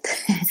inside,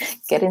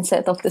 get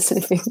inside of the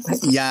sleeping bag.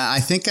 Yeah,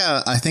 I think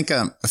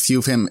a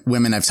few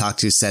women I've talked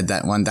to said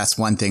that's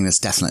one thing that's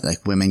definitely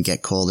like women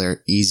get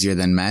colder easier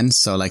than men.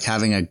 So like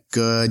having a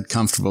good,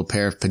 comfortable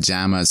pair of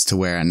pajamas to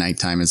wear at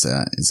nighttime is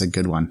a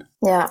good one.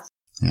 Yeah.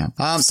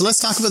 Yeah. So let's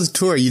talk about the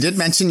tour. You did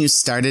mention you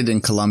started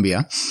in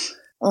Colombia.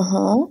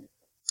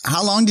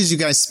 How long did you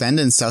guys spend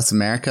in South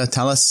America?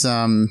 Tell us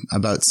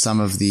about some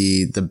of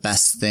the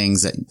best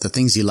things, the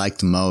things you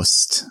liked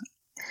most.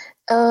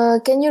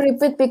 Can you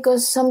repeat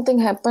because something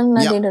happened?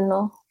 I didn't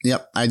know.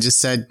 Yep. I just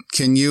said,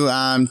 can you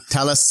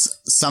tell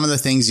us some of the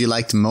things you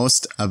liked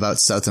most about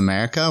South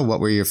America? What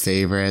were your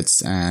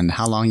favorites and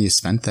how long you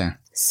spent there?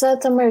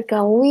 South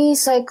America. We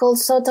cycled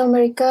South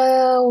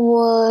America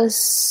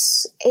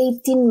was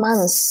 18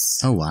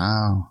 months. Oh,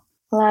 wow.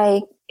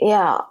 Like,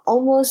 yeah,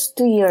 almost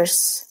 2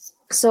 years.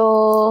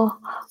 So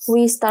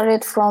we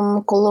started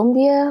from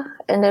Colombia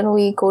and then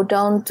we go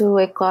down to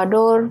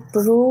Ecuador,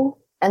 Peru,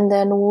 and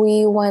then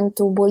we went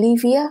to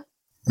Bolivia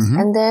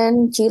and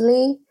then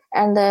Chile,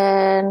 and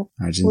then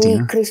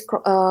Argentina. We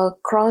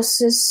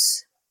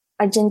crosses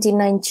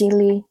Argentina and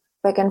Chile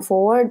back and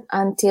forward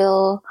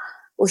until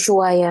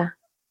Ushuaia.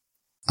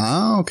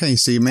 Oh, okay.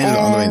 So you made it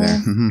all the way there.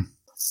 Mm-hmm.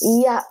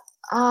 Yeah.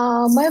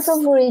 My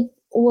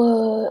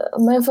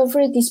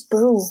favorite is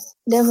Peru.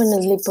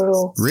 Definitely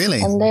Peru.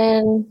 Really? And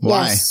then,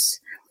 why? Yes,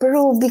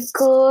 Peru,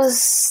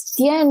 because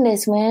the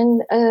Andes, man.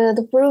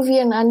 The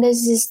Peruvian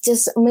Andes is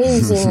just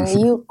amazing.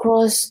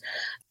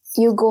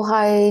 You go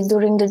high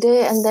during the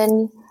day and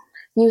then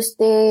you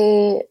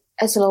stay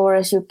as lower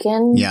as you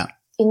can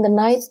in the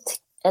night.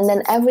 And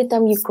then every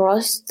time you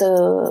cross,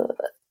 the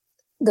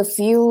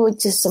view is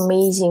just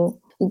amazing.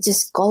 It's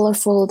just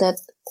colorful that,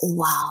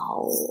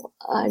 wow,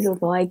 I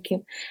don't know,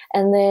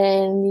 and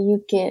then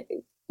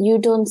you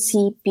don't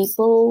see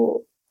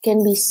people,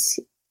 can be,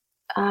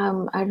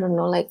 I don't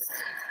know, like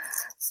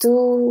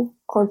 2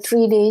 or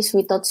 3 days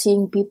without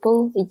seeing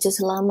people. It's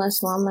just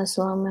llamas,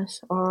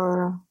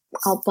 or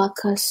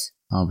alpacas.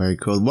 Oh, very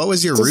cool. What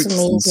was your route?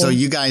 Amazing. So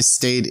you guys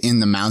stayed in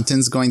the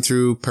mountains going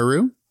through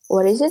Peru?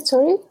 What is it?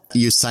 Sorry?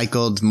 You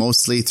cycled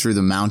mostly through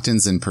the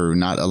mountains in Peru,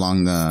 not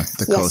along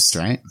the coast,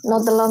 right?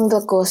 Not along the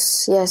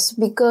coast, yes.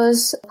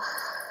 Because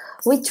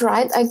we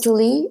tried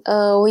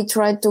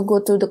to go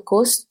to the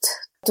coast,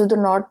 to the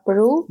North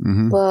Peru,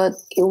 but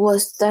it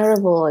was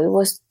terrible. It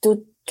was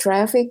too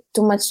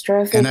much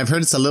traffic. And I've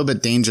heard it's a little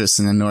bit dangerous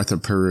in the north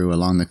of Peru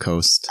along the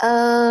coast.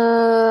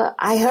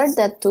 I heard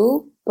that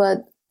too,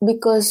 but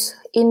because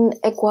in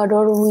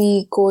Ecuador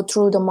we go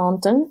through the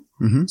mountain,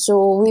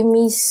 so we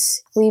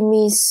miss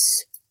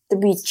the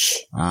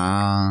beach.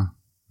 Ah,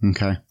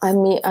 okay.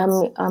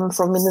 I'm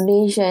from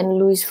Indonesia and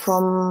Luis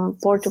from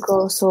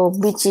Portugal, so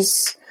beach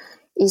is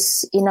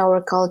in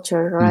our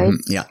culture, right?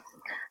 Yeah.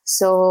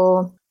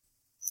 So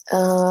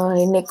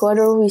in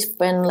Ecuador we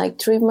spent like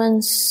 3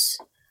 months,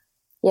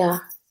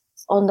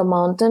 on the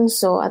mountain.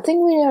 So I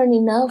think we learned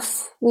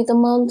enough with the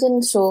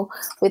mountain. So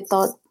we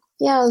thought,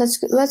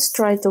 let's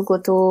try to go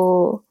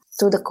to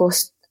the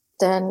coast.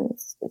 Then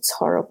it's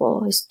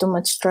horrible. It's too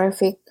much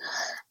traffic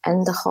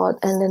and the hot,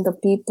 and then the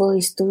people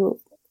is too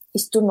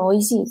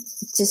noisy.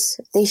 It's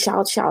just they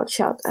shout.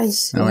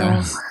 Let's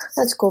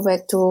go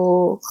back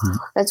to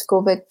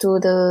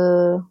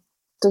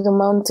the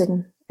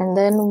mountain, and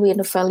then we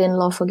fell in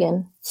love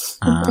again.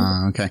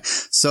 Okay.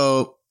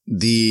 So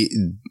the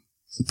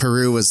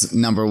Peru was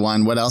number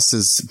one. What else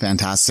is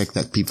fantastic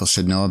that people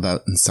should know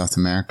about in South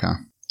America?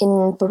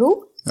 In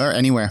Peru? Or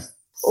anywhere.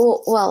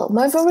 Oh, well,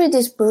 my favorite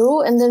is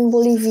Peru and then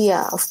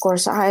Bolivia. Of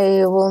course,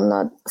 I will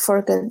not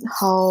forget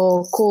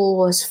how cool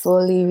was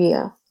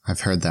Bolivia.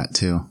 I've heard that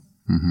too.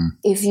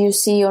 If you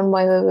see on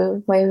my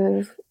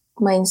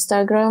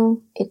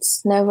Instagram,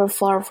 it's never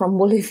far from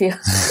Bolivia.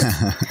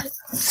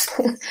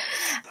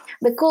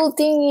 The cool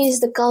thing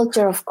is the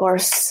culture, of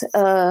course.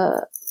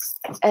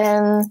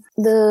 And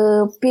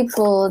the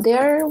people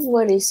there,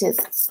 what is it?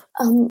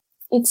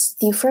 It's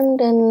different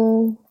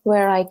than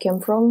where I came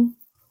from.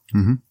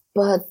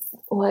 But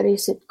what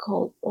is it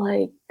called?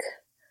 Like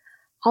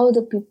how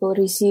the people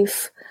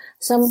receive.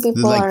 Some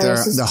people like are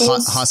resistant.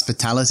 The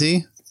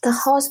hospitality. The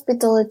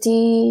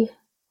hospitality.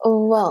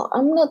 Oh, well,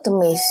 I'm not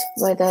amazed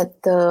by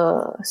that.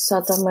 The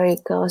South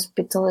America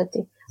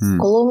hospitality,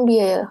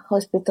 Colombia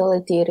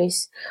hospitality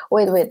is.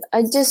 Wait.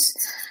 I'm just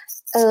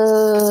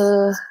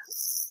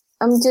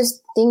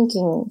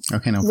thinking.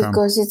 Okay, no problem.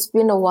 Because it's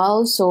been a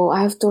while, so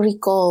I have to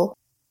recall.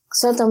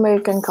 South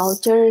American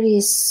culture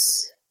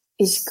is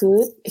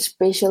good,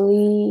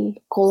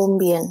 especially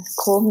Colombian.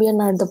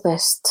 Colombian are the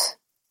best,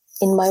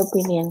 in my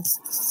opinion.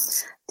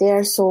 They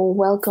are so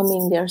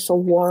welcoming. They are so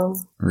warm.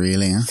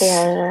 Really? Huh? They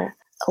are,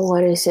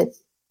 what is it?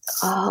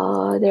 They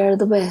are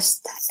the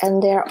best.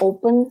 And they are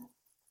open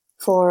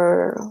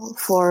for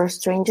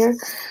stranger.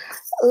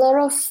 A lot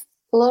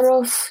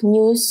of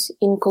news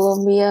in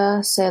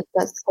Colombia said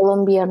that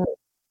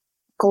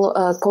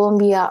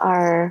Colombia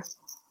are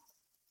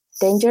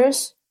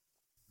dangerous,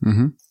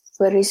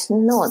 but it's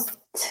not.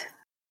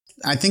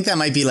 I think that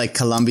might be like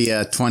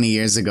Colombia 20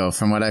 years ago,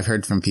 from what I've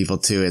heard from people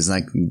too, is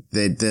like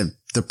the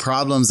the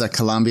problems that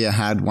Colombia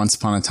had once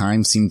upon a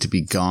time seem to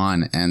be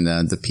gone, and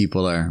the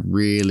people are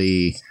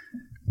really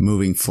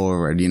moving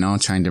forward,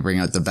 trying to bring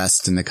out the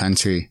best in the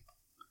country.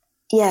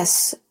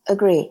 Yes,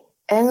 agree.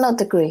 And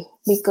not agree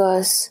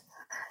because,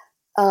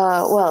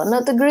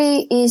 not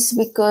agree is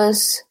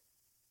because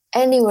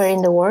anywhere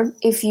in the world,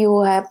 if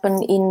you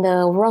happen in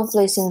the wrong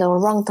place in the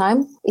wrong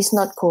time, it's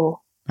not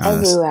cool.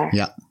 Everywhere.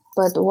 Yeah.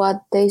 But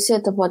what they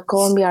said about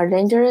Colombia are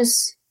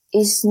dangerous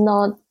is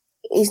not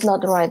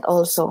right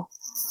also.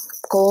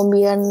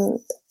 The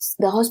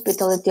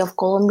hospitality of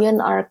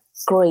Colombian are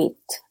great.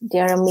 They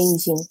are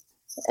amazing.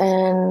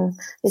 And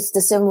it's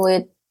the same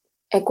with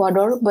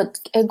Ecuador, but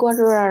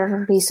Ecuador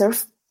are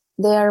reserved.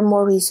 They are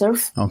more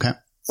reserved. Okay.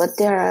 But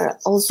they are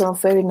also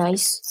very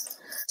nice,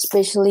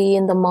 especially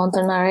in the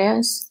mountain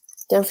areas.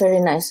 They're very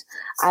nice.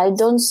 I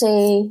don't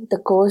say the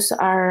coasts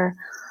are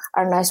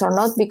nice or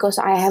not because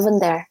I haven't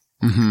there.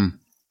 Mm-hmm.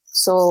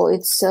 So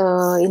it's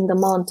in the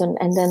mountain,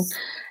 and then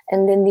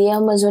the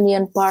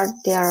Amazonian part,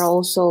 they are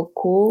also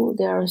cool.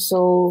 They are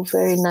so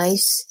very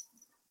nice.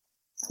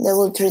 They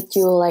will treat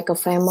you like a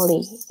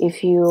family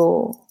if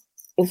you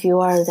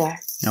are there.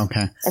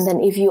 Okay. And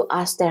then if you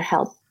ask their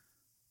help.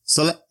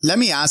 So let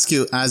me ask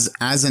you, as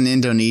an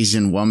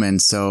Indonesian woman,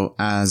 so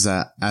as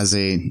a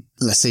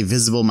let's say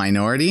visible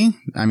minority,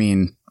 I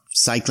mean,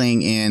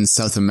 cycling in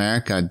South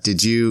America,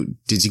 did you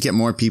get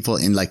more people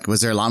in, like,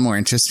 was there a lot more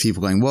interest?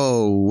 People going,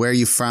 whoa, where are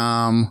you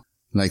from?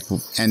 Like,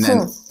 and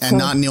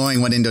not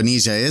knowing what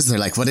Indonesia is. They're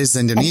like, what is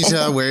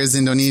Indonesia? Where is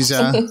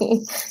Indonesia?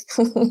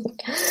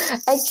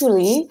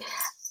 Actually,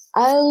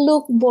 I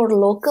look more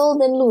local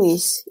than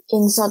Luis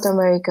in South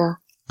America.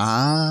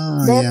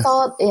 They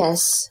thought,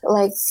 yes,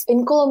 like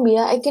in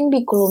Colombia, I can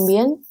be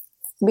Colombian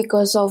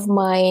because of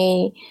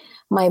my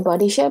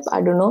body shape.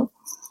 I don't know.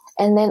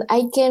 And then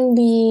I can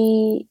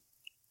be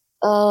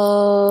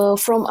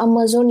from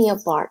Amazonia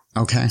part.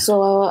 Okay.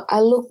 So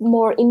I look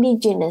more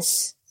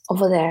indigenous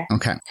over there.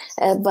 Okay.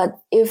 But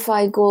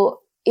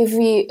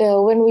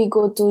when we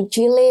go to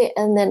Chile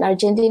and then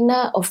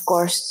Argentina, of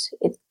course,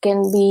 I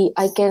can be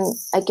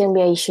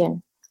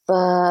Asian.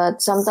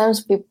 But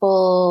sometimes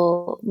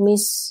people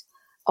miss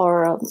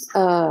or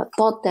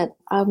thought that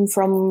I'm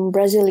from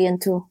Brazilian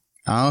too.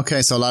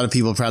 Okay, so a lot of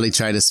people probably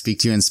try to speak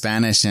to you in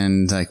Spanish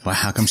and like, well,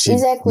 how come she...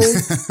 Exactly.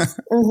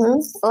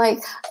 Mm-hmm. Like,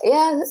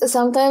 yeah,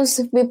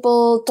 sometimes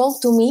people talk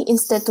to me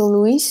instead to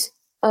Luis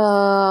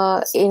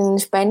in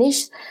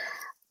Spanish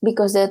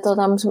because they thought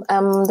I'm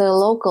the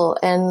local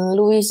and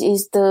Luis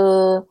is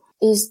the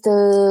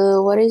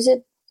what is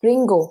it?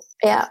 Gringo.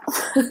 Yeah.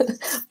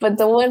 But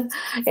the one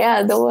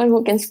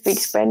who can speak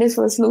Spanish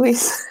was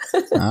Luis.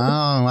 Oh,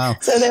 wow.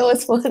 So that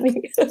was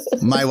funny.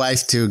 My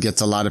wife too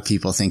gets a lot of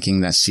people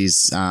thinking that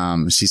she's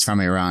from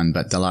Iran,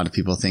 but a lot of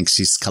people think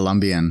she's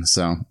Colombian.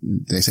 So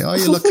they say, oh,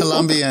 you look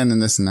Colombian and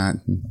this and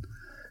that.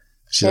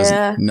 She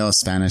doesn't know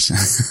Spanish.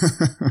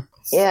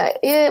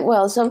 Yeah.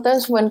 Well,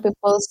 sometimes when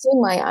people see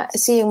my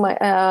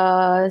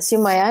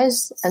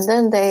eyes, and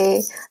then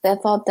they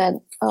thought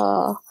that,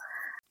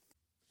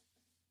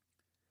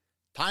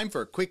 Time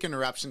for a quick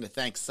interruption to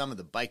thank some of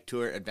the Bike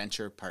Tour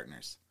Adventure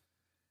partners.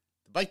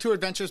 The Bike Tour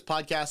Adventures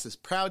podcast is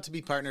proud to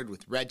be partnered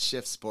with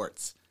Redshift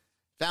Sports.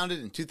 Founded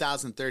in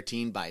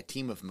 2013 by a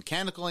team of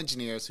mechanical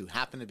engineers who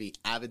happen to be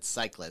avid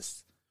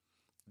cyclists,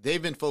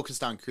 they've been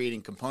focused on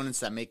creating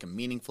components that make a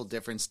meaningful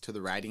difference to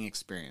the riding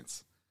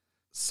experience,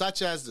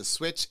 such as the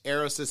Switch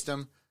Aero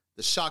system,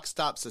 the Shock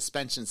Stop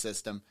suspension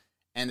system,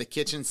 and the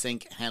kitchen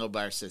sink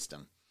handlebar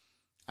system.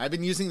 I've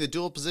been using the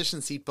dual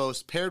position seat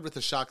post paired with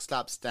the Shock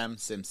Stop stem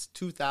since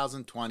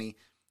 2020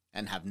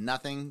 and have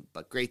nothing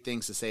but great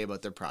things to say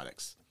about their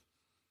products.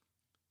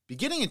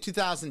 Beginning in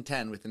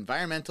 2010 with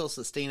environmental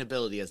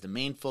sustainability as the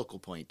main focal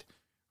point,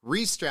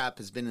 Restrap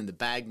has been in the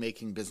bag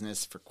making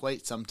business for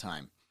quite some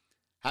time.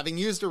 Having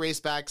used a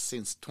raceback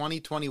since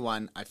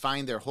 2021, I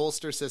find their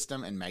holster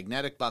system and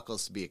magnetic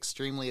buckles to be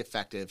extremely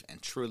effective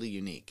and truly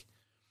unique.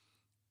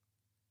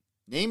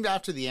 Named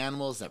after the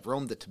animals that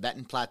roamed the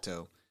Tibetan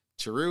Plateau,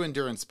 Chiru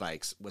Endurance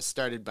Bikes was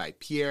started by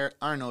Pierre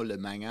Arnaud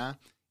Lemanga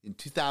in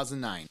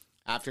 2009.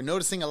 After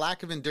noticing a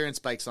lack of endurance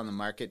bikes on the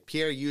market,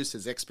 Pierre used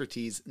his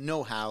expertise,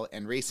 know-how,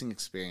 and racing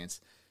experience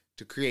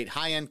to create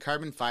high-end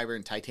carbon fiber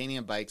and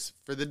titanium bikes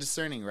for the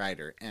discerning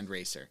rider and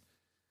racer.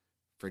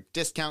 For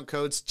discount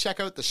codes,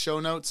 check out the show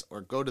notes or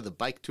go to the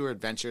Bike Tour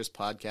Adventures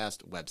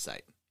podcast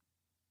website.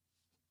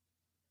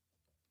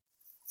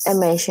 I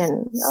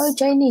mentioned,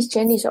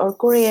 Chinese or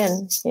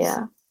Korean,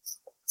 yeah.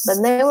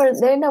 But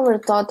they never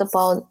thought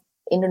about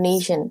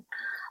Indonesian.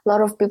 A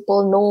lot of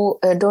people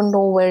don't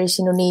know where is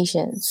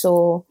Indonesian.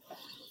 So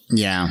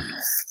yeah,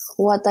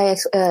 what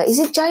is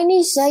it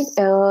Chinese?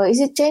 Is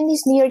it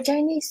Chinese near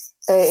Chinese?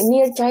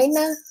 Near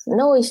China?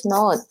 No, it's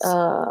not.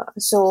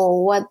 So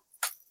what?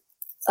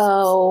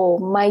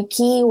 My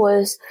key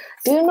was,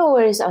 do you know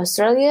where is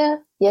Australia?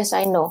 Yes,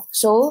 I know.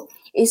 So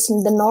it's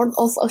in the north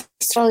of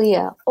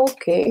Australia.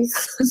 Okay.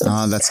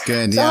 Oh, that's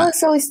good. Yeah.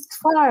 So it's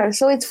far.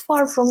 So it's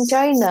far from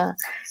China.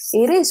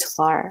 It is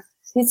far.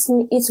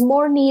 It's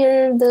more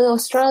near the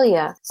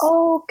Australia.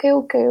 Oh, okay.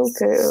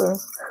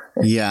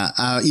 Yeah.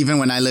 Even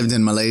when I lived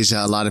in Malaysia,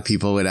 a lot of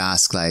people would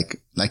ask,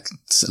 like a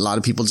lot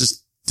of people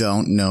just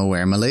don't know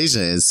where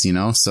Malaysia is, you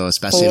know? So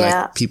especially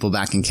like people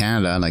back in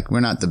Canada, like we're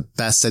not the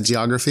best at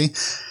geography.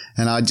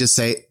 And I'd just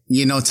say,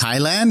 you know,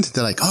 Thailand?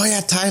 They're like, oh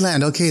yeah,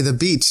 Thailand. Okay. The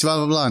beach, blah,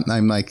 blah, blah. And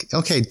I'm like,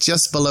 okay,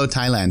 just below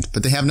Thailand,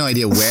 but they have no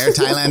idea where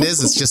Thailand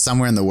is. It's just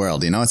somewhere in the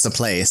world, you know, it's a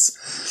place.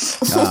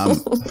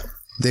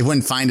 They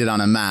wouldn't find it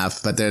on a map,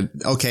 but they're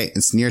okay.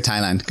 It's near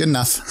Thailand. Good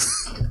enough.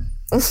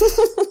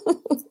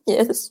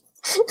 Yes.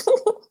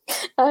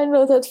 I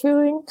know that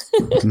feeling.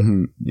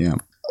 Yeah.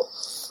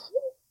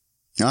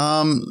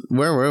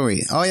 Where were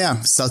we? Oh yeah,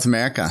 South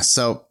America.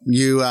 So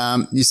you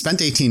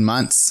spent 18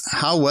 months.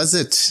 How was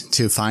it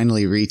to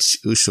finally reach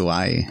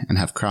Ushuaia and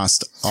have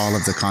crossed all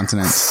of the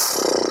continent?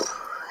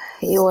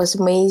 It was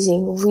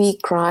amazing. We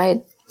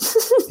cried.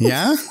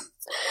 Yeah?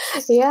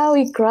 Yeah,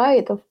 we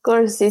cried. Of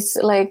course, it's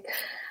like,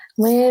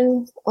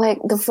 man, like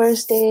the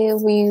first day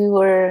we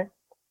were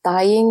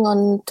dying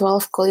on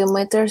 12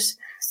 kilometers.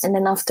 And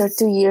then after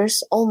 2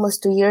 years,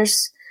 almost 2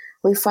 years,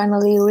 we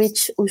finally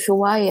reached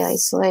Ushuaia.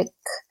 It's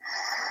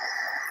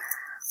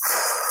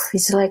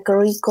like a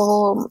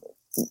recall.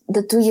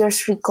 The 2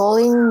 years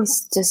recalling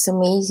is just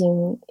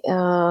amazing.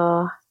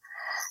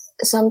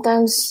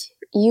 Sometimes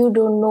you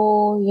don't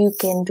know you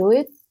can do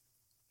it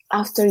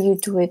after you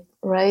do it,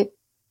 right?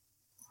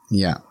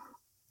 Yeah.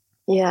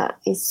 Yeah,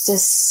 it's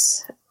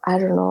just, I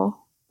don't know.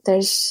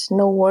 There's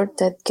no word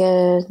that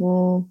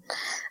can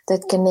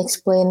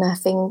explain, I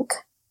think.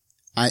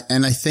 I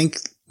think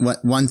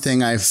one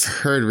thing I've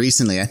heard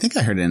recently, I think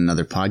I heard it in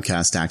another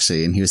podcast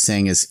actually, and he was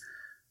saying is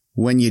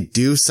when you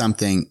do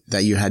something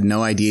that you had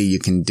no idea you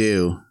can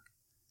do,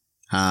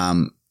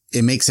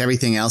 it makes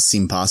everything else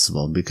seem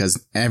possible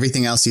because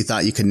everything else you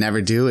thought you could never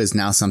do is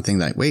now something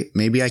that, wait,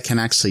 maybe I can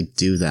actually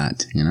do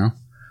that, you know?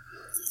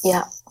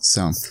 Yeah.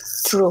 So.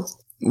 True.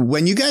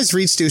 When you guys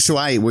reached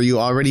Ushuaia, were you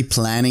already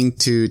planning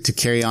to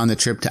carry on the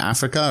trip to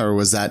Africa, or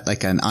was that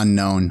like an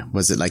unknown?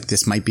 Was it like,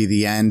 this might be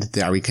the end?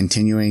 Are we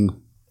continuing?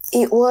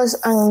 It was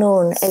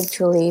unknown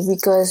actually,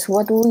 because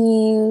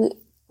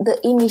the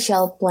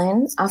initial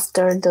plan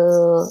after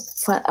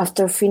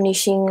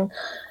finishing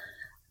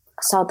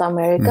South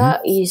America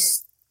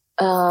is,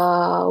 we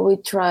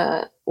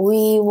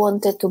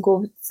wanted to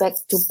go back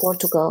to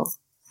Portugal.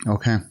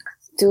 Okay.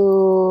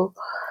 To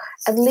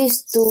at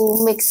least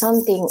to make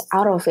something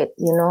out of it,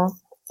 you know.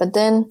 But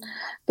then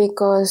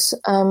because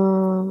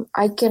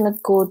I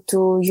cannot go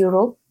to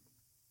Europe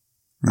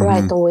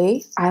right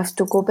away, I have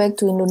to go back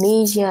to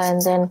Indonesia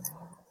and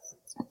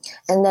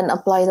then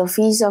apply the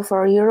visa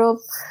for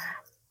Europe.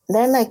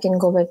 Then I can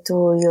go back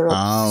to Europe.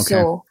 Oh, okay.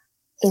 So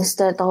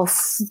instead of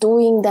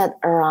doing that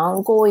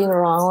going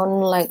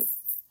around like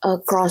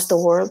across the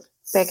world,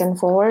 back and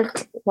forward,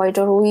 why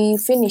don't we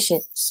finish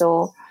it?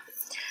 So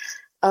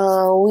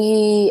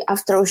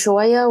after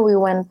Ushuaia, we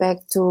went back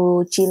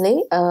to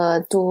Chile,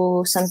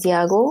 to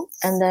Santiago,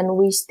 and then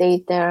we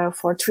stayed there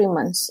for 3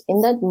 months.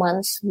 In that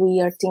month, we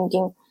are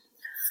thinking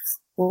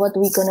what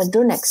we gonna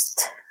do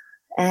next.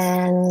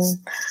 And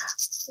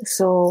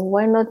so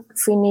why not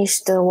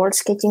finish the world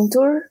sketching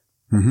tour,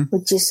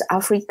 which is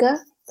Africa,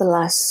 the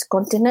last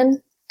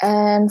continent,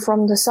 and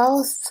from the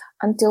south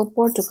until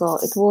Portugal.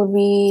 It will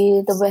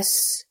be the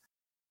best,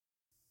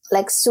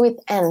 like sweet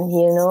end,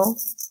 you know?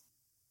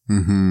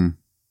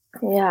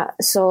 Yeah,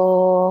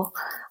 so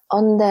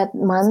on that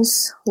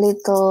month's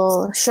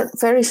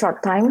very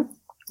short time,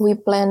 we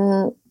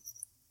plan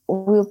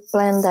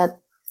that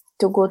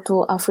to go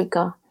to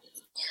Africa.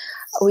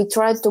 We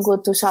tried to go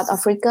to South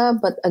Africa,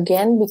 but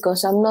again,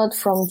 because I'm not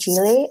from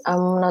Chile,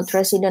 I'm not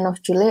resident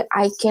of Chile,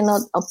 I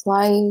cannot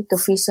apply the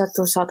visa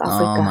to South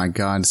Africa. Oh my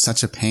God,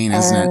 such a pain,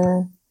 isn't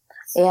it?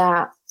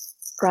 Yeah,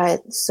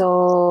 right.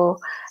 So,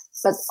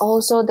 but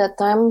also that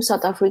time,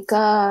 South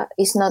Africa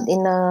is not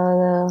in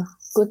a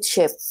good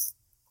shape.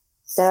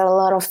 There are a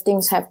lot of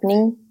things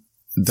happening.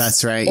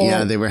 That's right.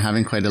 Yeah, they were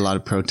having quite a lot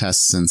of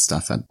protests and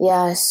stuff.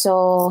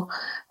 So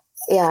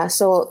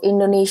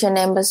Indonesian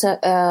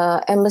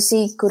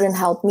embassy couldn't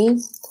help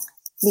me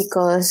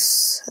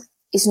because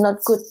it's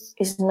not good.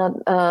 It's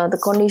not, the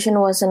condition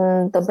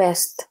wasn't the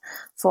best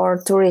for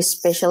tourists,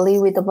 especially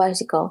with a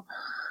bicycle.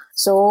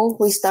 So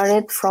we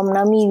started from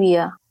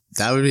Namibia.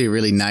 That would be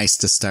really nice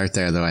to start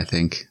there though, I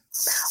think.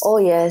 Oh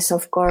yes,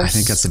 of course. I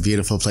think that's a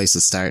beautiful place to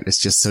start. It's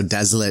just so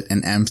desolate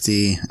and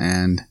empty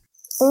and...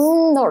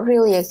 not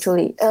really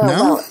actually. No?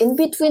 Well, in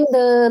between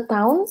the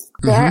town,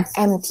 they're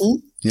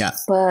empty. Yeah.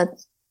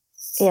 But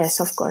yes,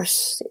 of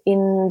course.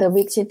 In the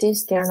big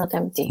cities, they're not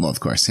empty. Well, of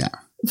course, yeah.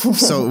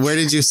 So where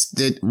did you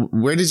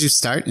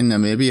start in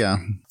Namibia?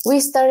 We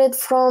started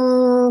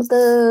from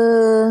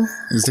the...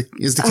 Is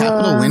the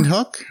capital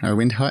Windhoek? Or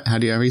Windhoek? How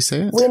do you ever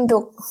say it?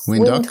 Windhoek.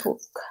 Windhoek?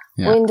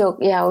 Yeah. Windhoek,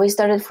 yeah. We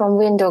started from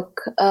Windhoek.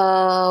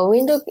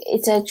 Windhoek,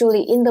 it's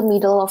actually in the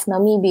middle of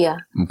Namibia.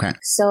 Okay.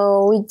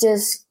 So we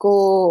just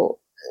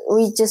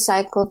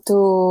cycle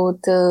to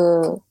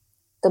the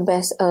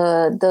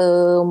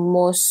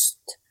most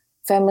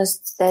famous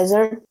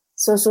desert.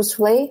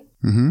 Sossusvlei.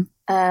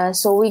 Mm-hmm.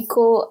 So we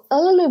go a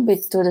little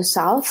bit to the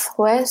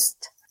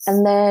southwest,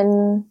 and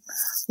then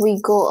we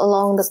go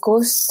along the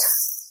coast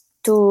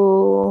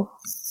to,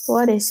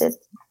 what is it?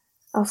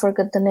 I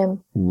forgot the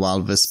name.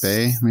 Walvis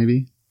Bay,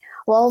 maybe?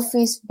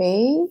 Walvis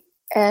Bay.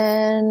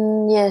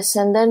 And yes,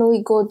 and then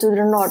we go to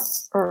the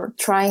north, or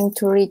trying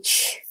to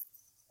reach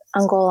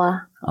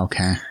Angola.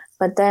 Okay.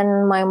 But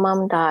then my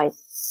mom died.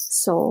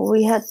 So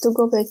we had to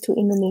go back to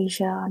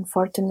Indonesia,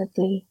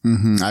 unfortunately.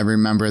 Mm-hmm. I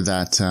remember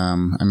that. I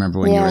remember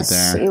when you were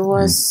there. Yes, it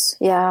was,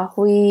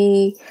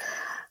 we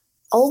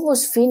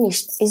almost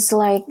finished. It's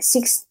like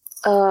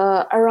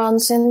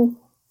around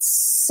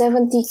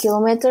 70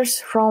 kilometers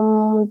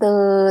from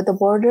the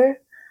border.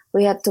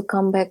 We had to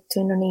come back to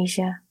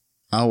Indonesia.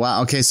 Oh,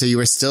 wow. Okay. So you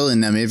were still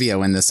in Namibia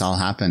when this all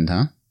happened,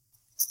 huh?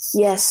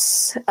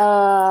 Yes.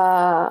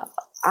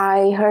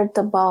 I heard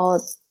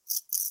about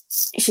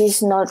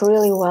she's not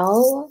really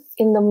well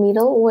in the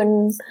middle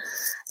in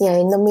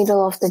the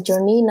middle of the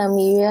journey,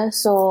 Namibia.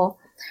 So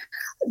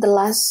the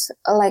last,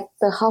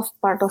 the half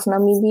part of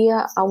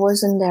Namibia, I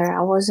wasn't there.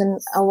 I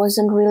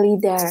wasn't really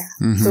there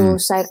to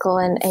cycle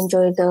and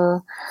enjoy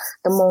the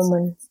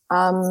moment.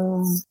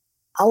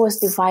 I was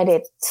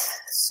divided,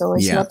 so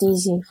it's not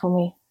easy for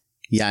me.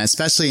 Yeah,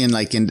 especially in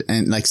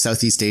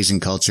Southeast Asian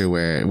culture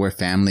where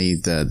family,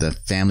 the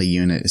family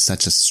unit is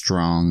such a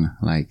strong,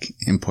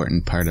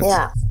 important part of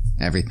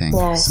everything.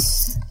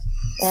 Yes. So.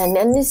 And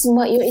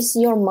it's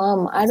your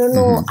mom. I don't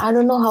know. I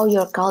don't know how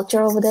your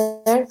culture over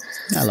there.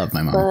 I love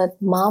my mom. But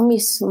mom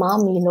is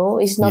mom,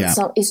 It's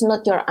not it's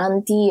not your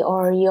auntie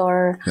or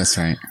your. That's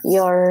right.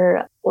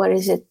 Your, what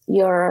is it?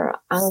 Your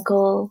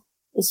uncle.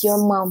 It's your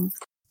mom.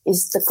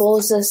 It's the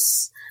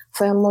closest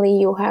family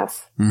you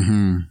have.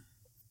 Mm-hmm.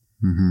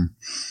 Mm-hmm.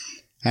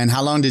 And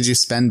how long did you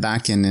spend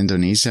back in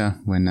Indonesia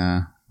when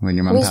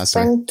your mom passed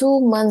away? We spent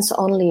 2 months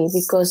only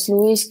because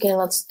Luis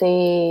cannot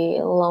stay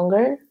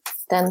longer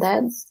than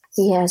that.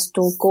 He has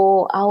to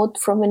go out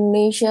from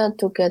Indonesia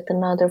to get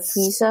another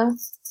visa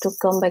to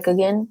come back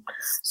again.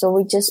 So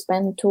we just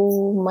spent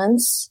 2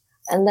 months,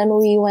 and then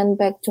we went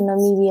back to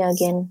Namibia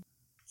again.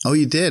 Oh,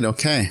 you did?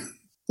 Okay.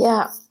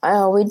 Yeah,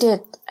 we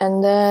did.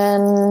 And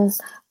then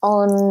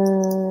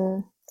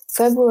on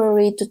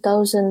February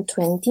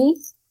 2020,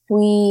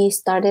 we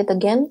started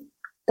again,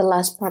 the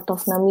last part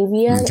of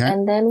Namibia,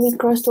 and then we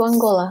crossed to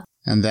Angola.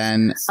 And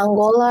then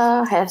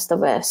Angola has the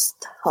best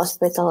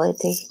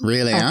hospitality.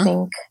 Really? I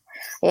think.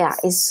 Yeah,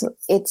 it's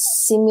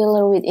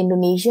similar with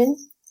Indonesian.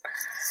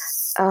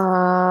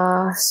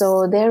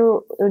 So they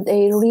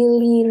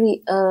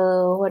really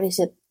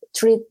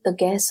treat the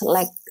guests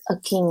like a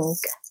king.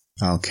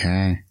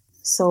 Okay.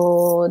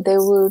 So they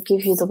will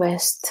give you the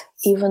best,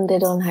 even they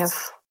don't have.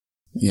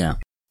 Yeah.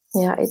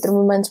 Yeah, it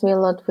reminds me a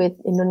lot with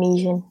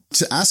Indonesian.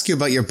 To ask you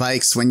about your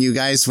bikes, when you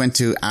guys went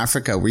to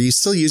Africa, were you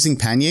still using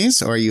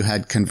panniers or you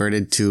had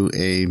converted to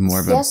a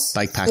more of a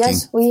bike packing?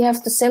 Yes, we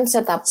have the same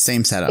setup.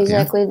 Same setup,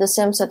 exactly the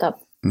same setup.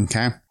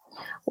 Okay.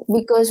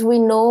 Because we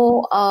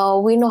know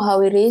how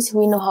it is,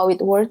 we know how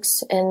it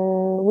works,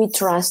 and we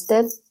trust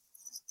it.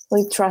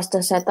 We trust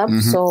the setup,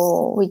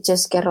 so we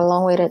just get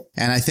along with it.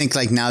 And I think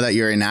now that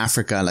you're in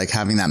Africa,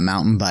 having that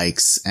mountain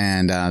bikes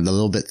and the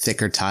little bit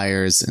thicker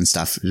tires and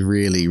stuff is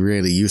really,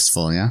 really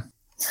useful, yeah?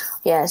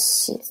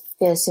 Yes,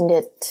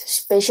 indeed.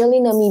 Especially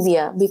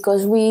Namibia,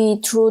 because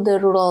we through the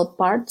rural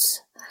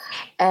parts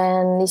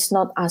and it's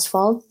not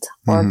asphalt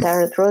or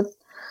tarred road.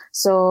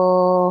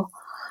 So,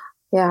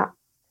 yeah.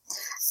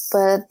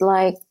 But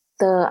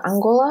the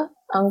Angola,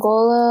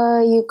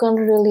 you can't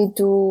really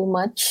do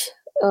much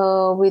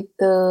with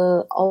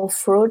the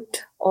off-road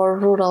or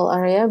rural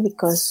area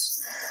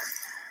because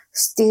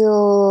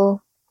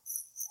still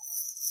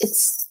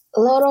it's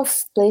a lot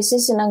of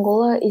places in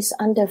Angola is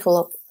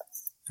undeveloped.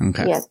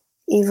 Okay. Yet.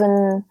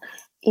 Even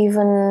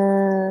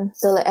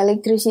the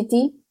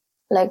electricity,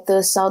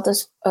 the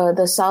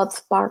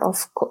south part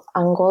of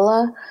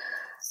Angola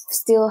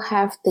still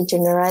have the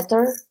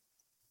generator.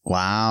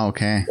 Wow.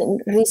 Okay.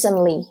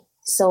 Recently.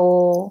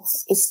 So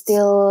it's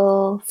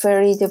still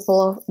very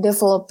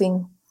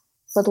developing.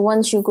 But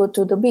once you go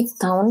to the big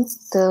town,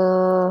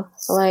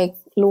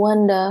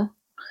 Luanda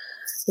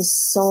is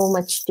so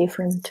much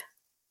different.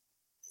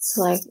 It's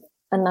like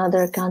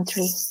another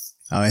country.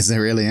 Oh, is it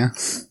really? Yeah.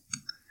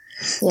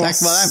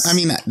 Yes. I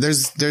mean,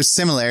 there's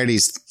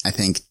similarities, I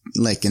think,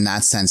 in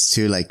that sense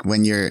too.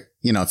 When you're,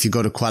 if you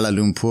go to Kuala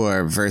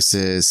Lumpur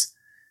versus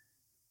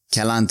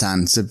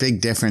Kelantan, it's a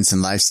big difference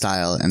in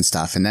lifestyle and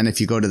stuff. And then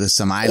if you go to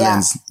some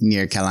islands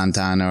near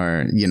Kelantan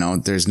or,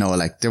 there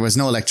was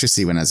no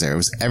electricity when I was there.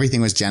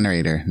 Everything was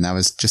generator. And that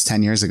was just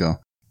 10 years ago.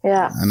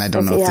 Yeah. And I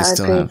don't know if they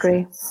still have.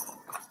 Agree.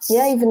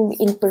 Yeah. Even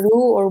in Peru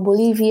or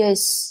Bolivia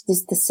is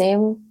the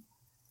same.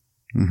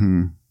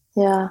 Mm-hmm.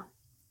 Yeah.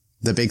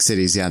 The big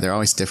cities. Yeah. They're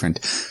always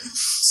different.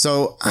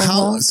 So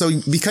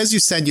because you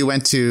said you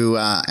went to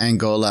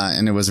Angola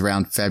and it was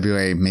around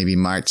February, maybe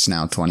March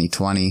now,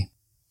 2020.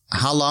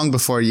 How long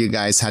before you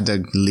guys had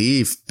to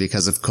leave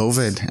because of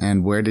COVID,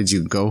 and where did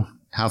you go?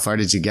 How far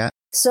did you get?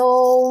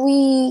 So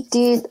we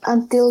did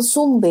until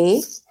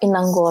Sumbe in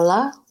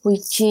Angola,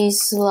 which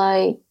is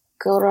like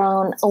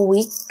around a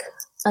week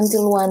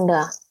until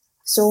Luanda.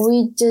 So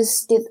we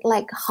just did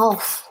like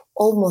half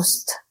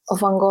almost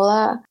of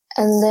Angola.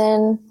 And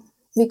then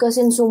because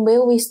in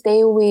Sumbe we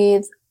stay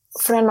with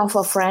friend of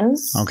a friend.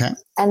 Okay.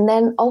 And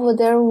then over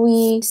there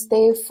we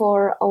stay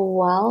for a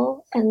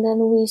while and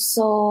then we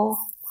saw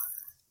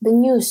the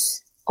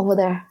news over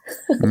there.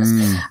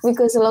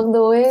 Because along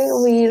the way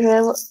we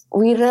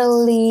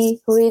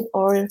rarely read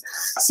or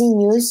see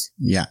news.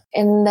 Yeah.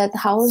 In that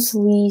house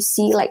we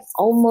see like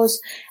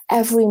almost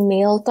every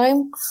meal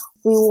time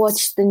we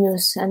watch the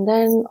news. And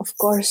then of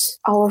course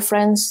our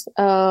friends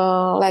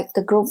like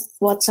the group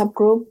WhatsApp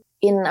group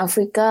in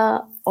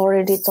Africa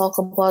already talk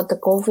about the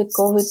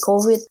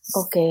COVID.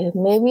 Okay,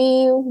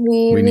 maybe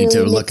we really need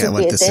to look at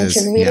what this is.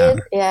 Yeah.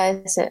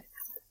 Yes.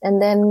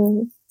 And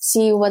then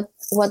see what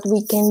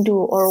we can do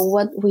or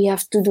what we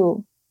have to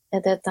do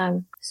at that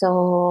time.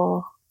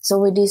 So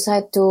we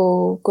decide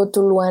to go to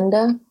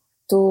Luanda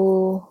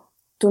to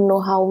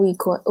know how we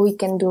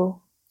can do.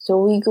 So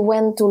we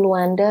went to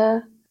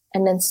Luanda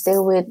and then stay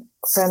with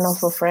friend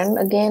of a friend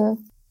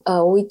again.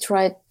 We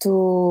tried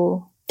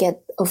to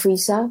get a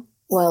visa.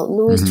 Well,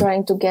 Louis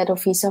trying to get a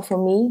visa for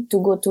me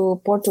to go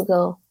to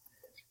Portugal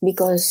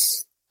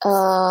because,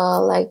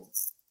 like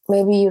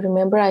maybe you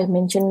remember I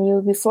mentioned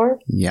you before.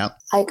 Yep.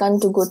 I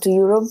can't to go to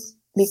Europe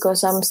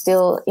because I'm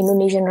still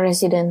Indonesian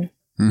resident.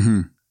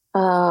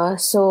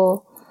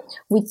 So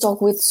we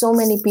talk with so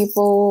many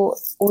people,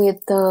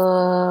 with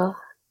the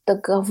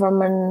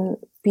government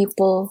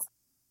people,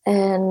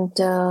 and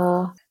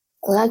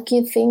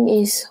lucky thing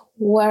is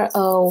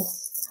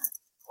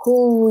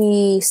who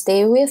we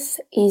stay with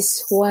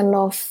is one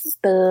of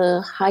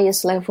the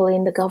highest level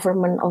in the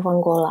government of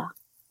Angola.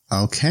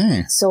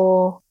 Okay.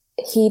 So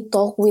he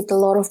talked with a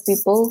lot of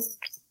people,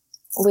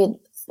 with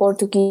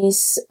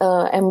Portuguese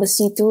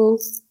embassy too.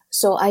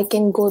 So I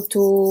can go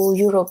to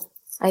Europe.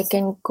 I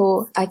can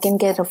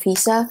get a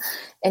visa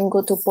and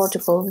go to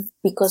Portugal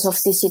because of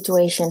this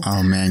situation.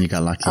 Oh man, you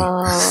got lucky.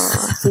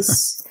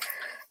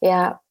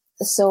 Yeah.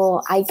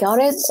 So I got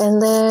it.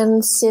 And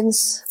then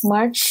since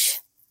March,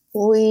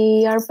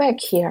 we are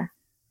back here.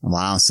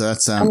 Wow. So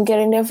that's, I'm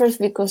getting nervous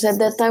because at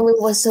that time it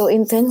was so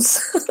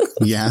intense.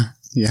 Yeah.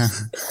 Yeah.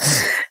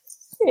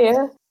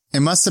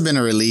 It must have been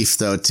a relief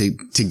though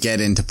to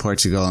get into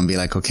Portugal and be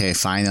like, okay,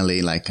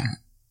 finally, like,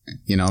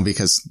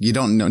 because you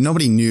don't know,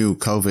 nobody knew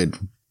COVID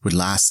would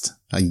last,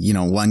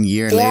 1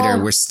 year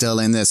later, we're still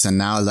in this. And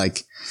now,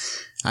 like,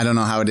 I don't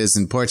know how it is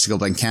in Portugal,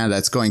 but in Canada,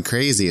 it's going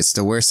crazy. It's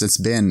the worst it's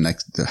been. Like,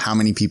 how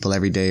many people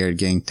every day are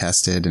getting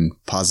tested and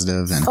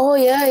positive and. Oh,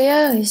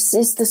 yeah. It's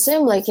the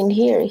same like in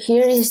here.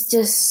 Here is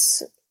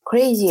just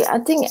crazy. I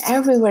think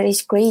everywhere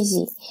is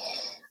crazy.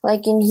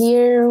 Like in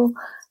here,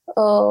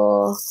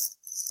 the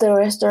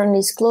restaurant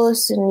is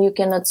closed and you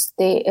cannot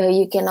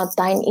you cannot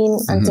dine in.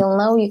 Until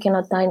now, you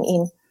cannot dine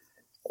in.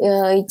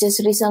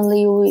 Just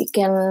recently we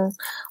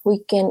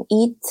can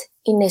eat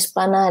in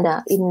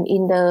Esplanada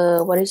in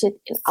the, what is it,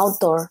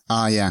 outdoor.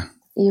 Oh, yeah.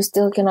 You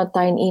still cannot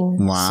dine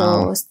in. Wow.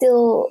 So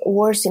still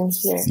worse in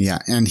here. Yeah.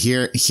 And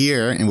here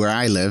and where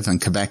I live in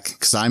Quebec,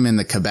 because I'm in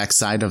the Quebec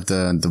side of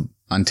the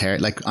Ontario,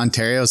 like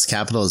Ontario's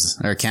capital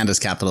or Canada's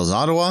capital is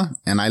Ottawa,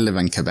 and I live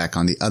in Quebec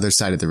on the other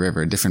side of the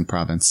river, a different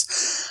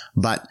province.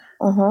 But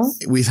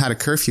we've had a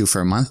curfew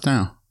for a month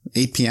now,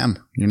 8 p.m.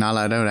 You're not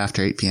allowed out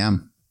after 8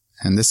 p.m.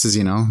 And this is,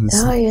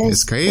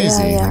 it's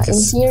crazy. Yeah. Like in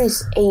here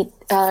is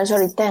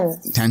 10.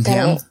 10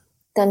 p.m.?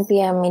 10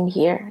 p.m. in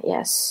here,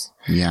 yes.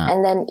 Yeah.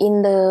 And then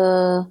in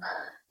the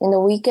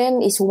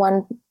weekend is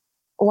 1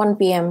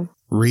 p.m.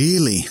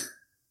 Really?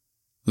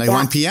 Like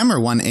 1 p.m. or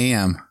 1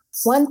 a.m.?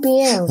 1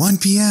 p.m. 1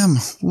 p.m.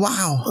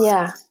 Wow.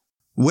 Yeah.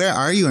 Where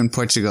are you in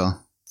Portugal?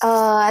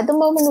 At the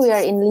moment we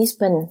are in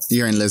Lisbon.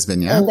 You're in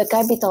Lisbon, yeah? In the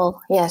capital,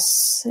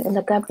 yes. In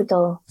the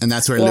capital. And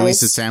that's where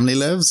Luis's family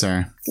lives,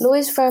 or?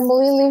 Luis'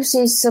 family lives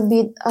is a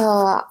bit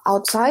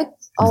outside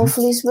of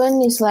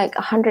Lisbon. It's like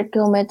 100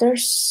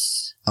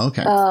 kilometers.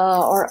 Okay.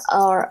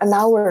 Or an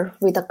hour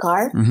with a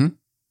car.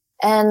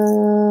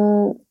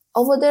 And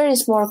over there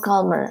is more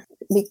calmer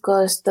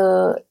because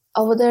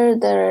over there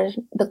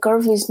the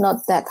curve is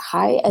not that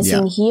high as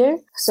in here,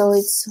 so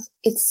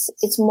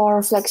it's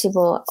more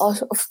flexible.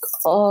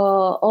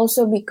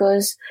 Also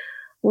because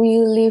we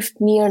live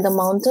near the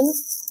mountain,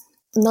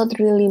 not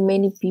really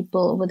many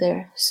people over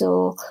there,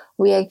 so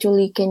we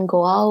actually can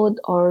go out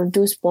or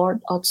do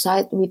sport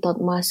outside without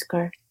mask.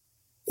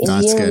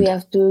 That's here good. We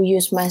have to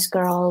use mask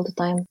all the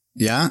time.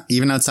 Yeah,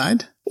 even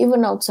outside?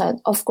 Even outside.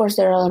 Of course,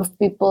 there are a lot of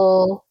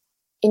people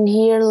in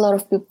here, a lot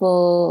of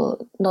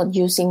people not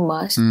using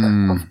mask,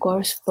 of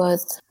course, but,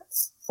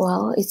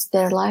 well, it's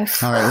their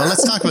life. All right, well,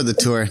 let's talk about the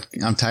tour.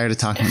 I'm tired of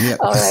talking. Yeah,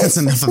 right. That's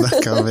enough about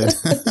COVID.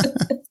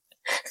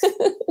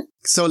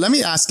 So let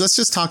me ask, let's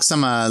just talk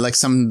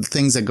some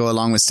things that go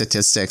along with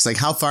statistics. Like,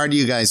 how far do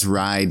you guys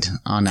ride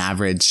on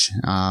average?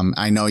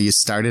 I know you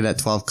started at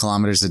 12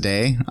 kilometers a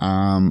day,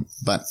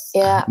 but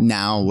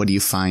now what do you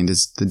find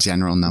is the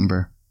general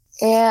number?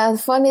 Yeah, the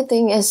funny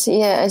thing is,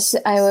 yeah, as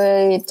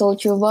I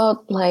told you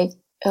about, like,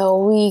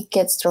 we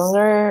get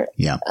stronger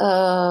Yeah.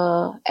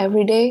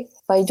 every day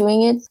by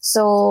doing it.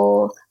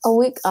 So a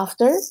week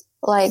after,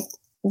 like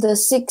the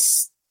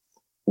sixth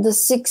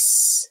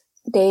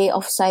day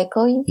of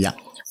cycling, Yeah.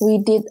 we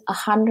did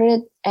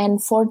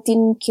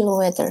 114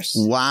 kilometers.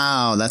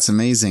 Wow, that's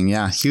amazing.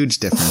 Yeah, huge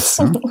difference.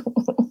 Huh?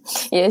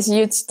 Yes,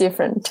 huge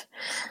different.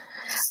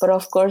 But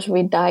of course,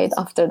 we died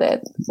after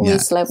that. Yeah. We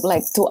slept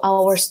like 2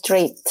 hours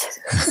straight.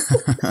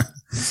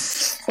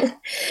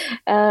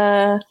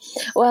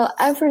 Well,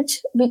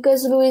 average,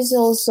 because Louis is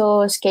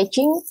also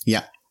sketching.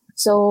 Yeah.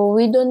 So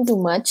we don't do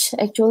much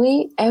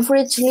actually.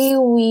 Averagely,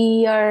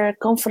 we are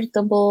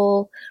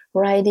comfortable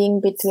riding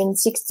between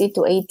 60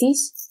 to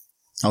 80s.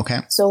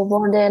 Okay. So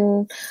more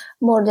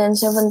than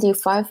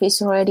 75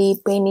 is already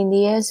pain in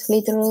the ass,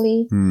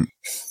 literally.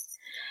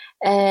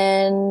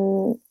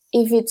 And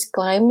if it's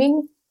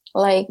climbing,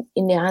 like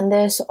in the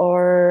Andes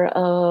or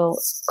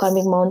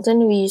climbing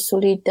mountain, we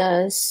usually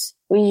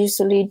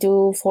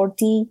do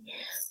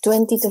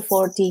 20 to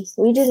 40.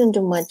 We didn't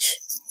do much.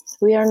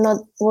 We are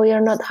not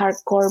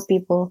hardcore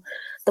people.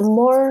 The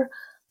more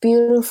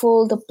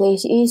beautiful the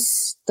place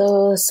is,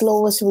 the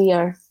slowest we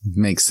are.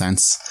 Makes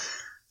sense.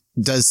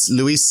 Does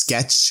Luis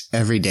sketch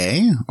every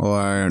day,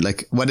 or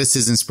like what is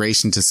his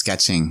inspiration to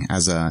sketching?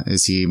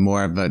 Is he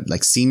more of a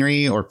like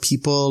scenery or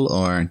people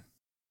or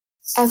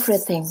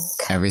Everything?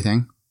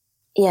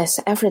 Yes,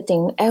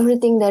 everything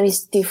that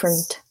is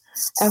different,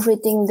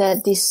 everything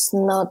that is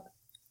not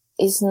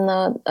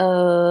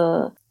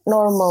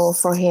normal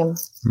for him.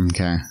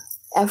 Okay.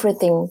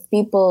 Everything,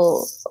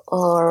 people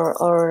or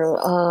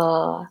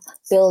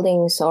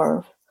buildings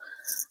or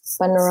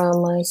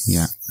panoramas.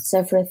 Yeah. It's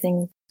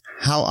everything.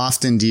 How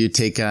often do you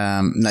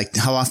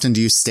how often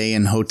do you stay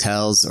in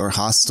hotels or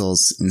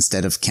hostels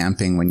instead of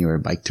camping when you were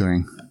bike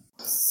touring?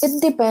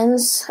 It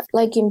depends.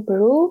 Like in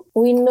Peru,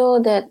 we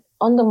know that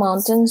on the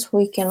mountains,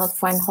 we cannot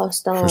find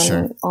hostel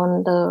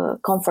on the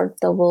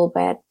comfortable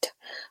bed.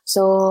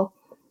 So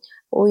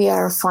we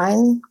are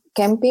fine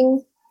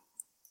camping.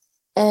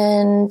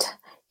 And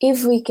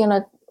if we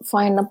cannot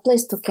find a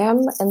place to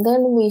camp, and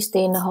then we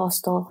stay in a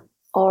hostel,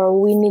 or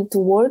we need to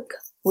work,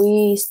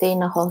 we stay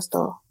in a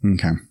hostel.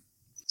 Okay.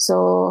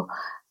 So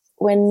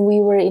when we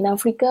were in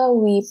Africa,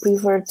 we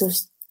prefer to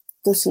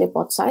sleep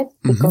outside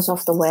because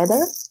of the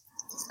weather.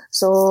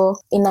 So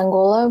in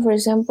Angola, for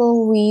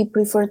example, we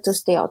prefer to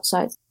stay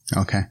outside.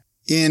 Okay.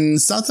 In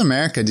South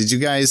America, did you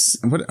guys,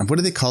 what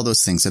do they call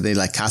those things? Are they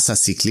like Casa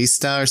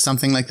Ciclista or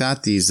something like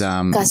that? These,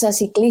 Casa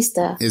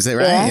Ciclista. Is it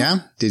right? Yeah.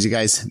 Did you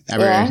guys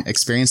ever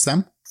experience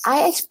them? We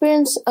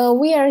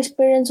are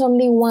experienced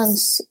only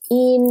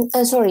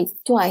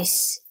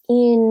twice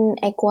in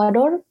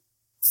Ecuador,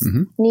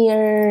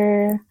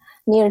 near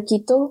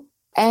Quito,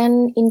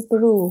 and in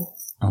Peru,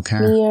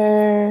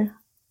 near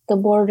the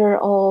border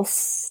of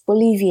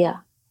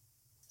Bolivia.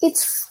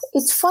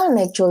 It's fun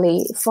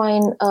actually.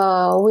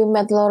 We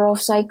met a lot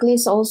of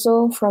cyclists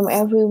also from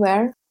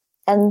everywhere,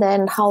 and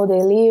then how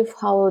they live,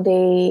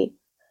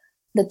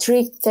 the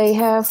trick they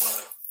have.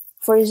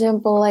 For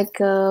example, like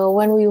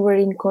when we were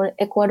in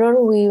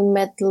Ecuador, we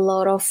met a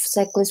lot of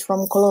cyclists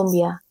from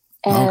Colombia,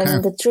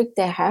 and the trick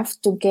they have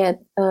to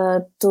get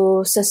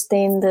to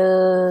sustain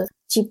the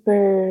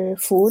cheaper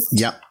food.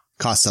 Yep.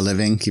 Cost of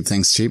living, keep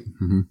things cheap.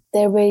 Mm-hmm.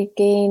 They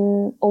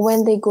bargain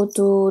when they go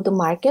to the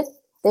market.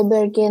 They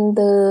bargain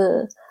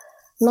the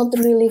not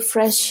really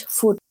fresh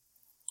food.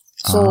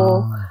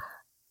 So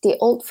the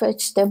old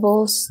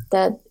vegetables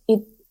that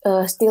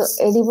still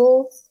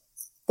edible,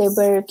 they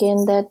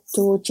bargain that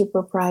to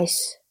cheaper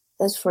price.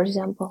 That's for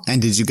example.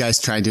 And did you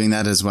guys try doing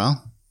that as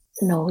well?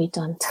 No, we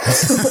don't.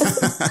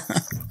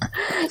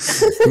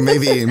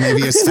 maybe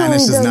your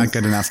Spanish is not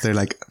good enough. They're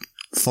like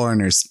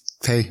foreigners.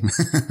 Pay.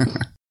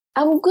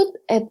 I'm good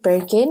at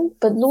bargain,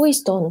 but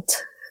Luis don't.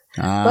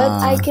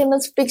 But I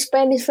cannot speak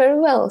Spanish very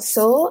well,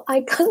 so I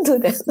can't do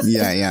that.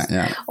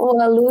 Yeah.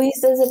 Well, Luis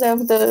doesn't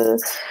have the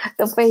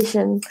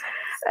patience.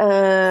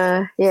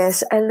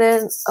 Yes, and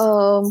then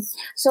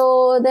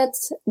so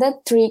that's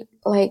that trick,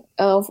 like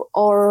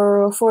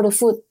or for the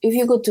food. If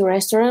you go to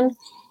restaurant,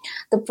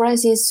 the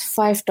price is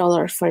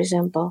 $5, for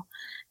example,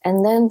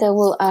 and then they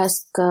will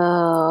ask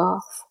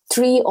 $3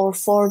 or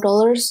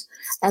 $4,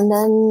 and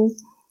then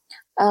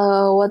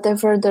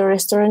whatever the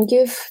restaurant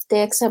give,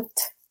 they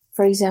accept,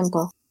 for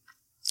example.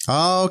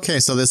 Oh, okay.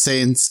 So they're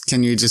saying,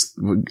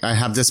 I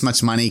have this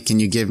much money. Can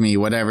you give me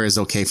whatever is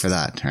okay for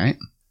that? Right?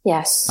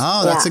 Yes.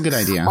 Oh, that's a good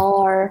idea.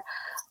 Or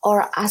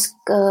ask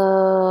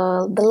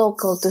the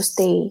local to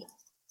stay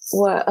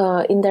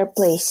in their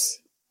place.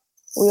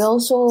 We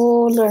also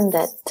learned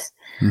that.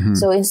 Mm-hmm.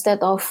 So instead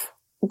of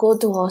go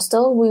to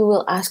hostel, we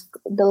will ask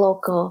the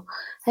local,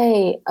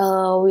 hey,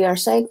 we are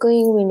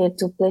cycling. We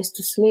need a place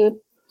to sleep.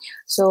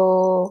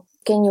 So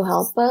can you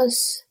help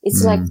us?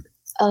 It's like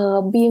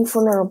being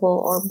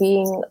vulnerable, or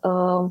being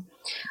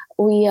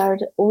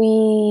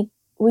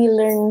we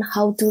learn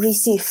how to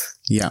receive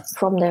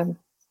from them.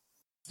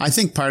 I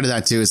think part of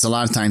that too is a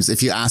lot of times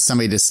if you ask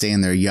somebody to stay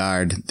in their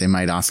yard, they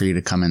might offer you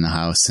to come in the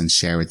house and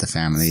share with the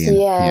family. And,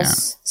 yes. Yeah.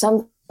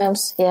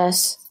 Sometimes,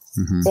 yes.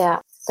 Mm-hmm. Yeah,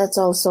 that's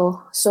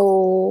also.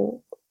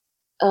 So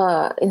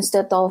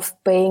instead of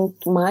paying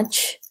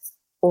much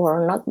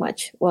or not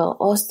much, well,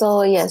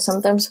 hostel, yeah,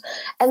 sometimes.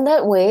 And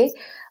that way,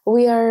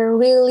 we are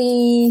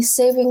really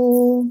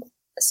saving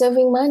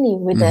money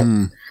with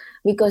that.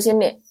 Because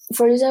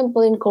for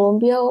example, in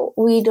Colombia,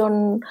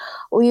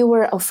 we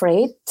were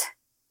afraid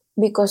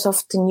because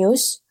of the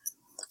news.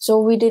 So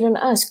we didn't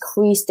ask.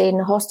 We stayed in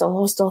a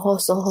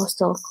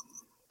hostel.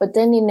 But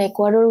then in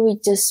Ecuador, we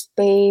just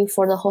pay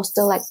for the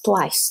hostel like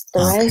twice. The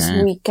rest,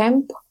 we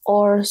camp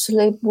or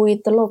sleep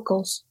with the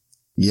locals.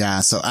 Yeah.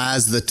 So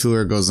as the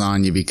tour goes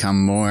on, you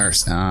become more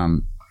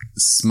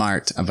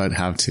smart about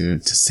how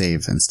to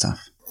save and stuff.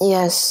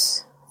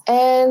 Yes.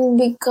 And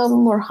become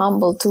more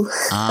humble too.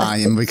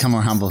 And become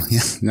more humble.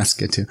 Yeah, that's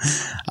good too.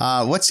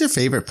 What's your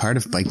favorite part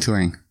of bike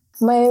touring?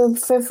 My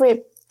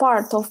favorite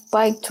part of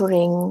bike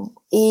touring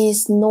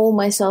is know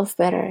myself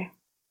better.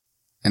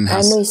 And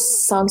I know it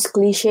sounds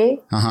cliche,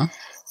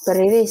 but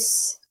it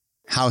is.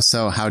 How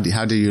so? How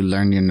do you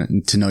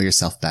learn to know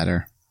yourself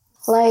better?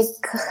 Like,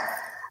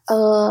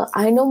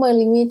 I know my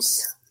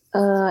limits,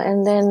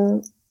 and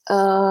then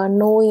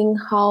knowing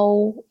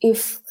how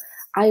if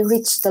I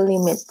reach the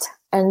limit,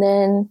 and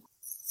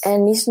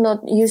it's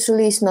not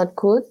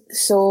good.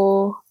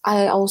 So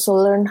I also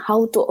learn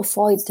how to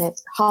avoid that,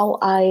 how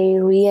I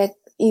react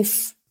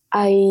if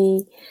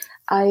I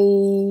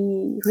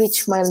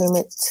reach my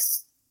limit.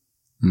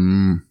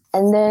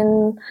 And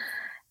then,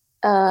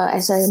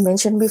 as I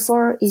mentioned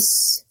before,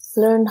 is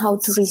learn how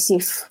to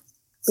receive,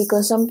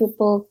 because some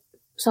people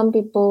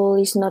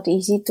is not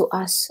easy to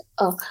ask,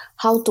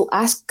 how to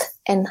ask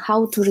and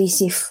how to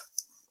receive,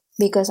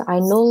 because I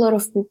know a lot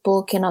of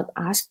people cannot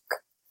ask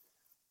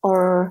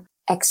or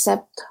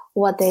accept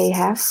what they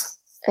have,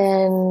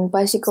 and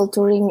bicycle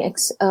touring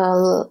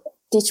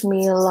teach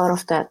me a lot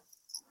of that.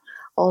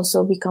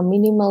 Also become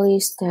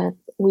minimalist, that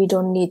we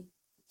don't need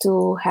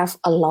to have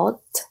a lot.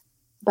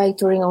 Bike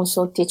touring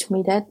also teach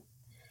me that.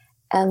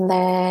 And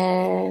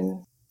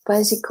then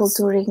bicycle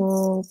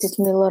touring teach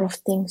me a lot of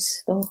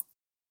things though.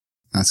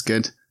 That's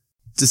good.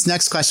 This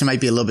next question might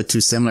be a little bit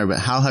too similar, but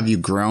how have you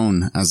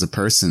grown as a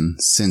person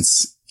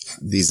since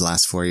these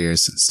last 4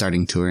 years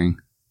starting touring?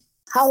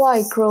 How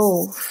I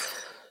grow?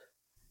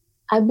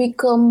 I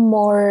become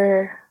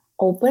more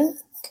open,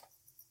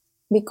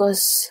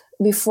 because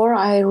before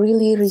I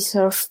really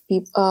reserved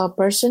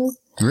person.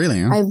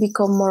 Really? Huh? I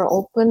become more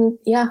open.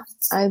 Yeah,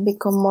 I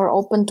become more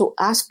open to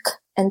ask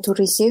and to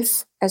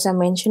receive, as I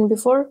mentioned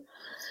before.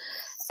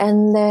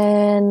 And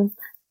then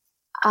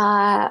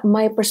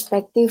my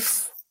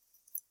perspective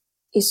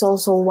is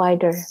also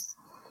wider.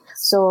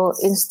 So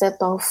instead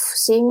of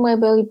seeing my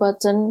belly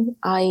button,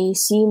 I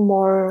see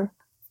more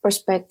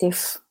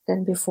perspective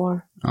than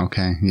before.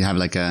 Okay, you have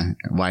like a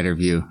wider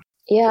view.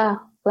 Yeah,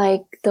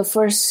 like the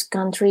first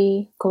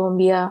country,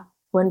 Colombia,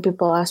 when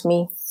people ask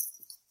me,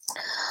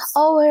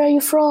 "Oh, where are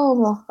you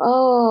from?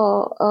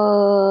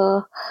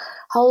 Oh,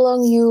 how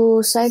long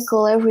you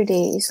cycle every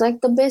day?" It's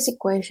like the basic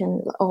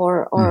question.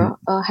 Or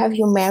have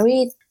you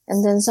married?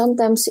 And then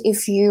sometimes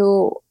if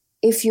you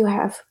receive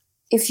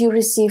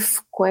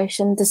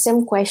the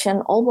same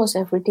question almost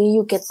every day,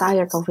 you get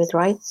tired of it,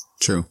 right?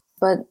 True.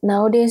 But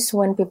nowadays,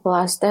 when people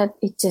ask that,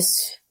 it's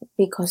just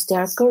because they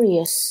are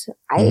curious.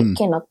 I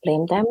cannot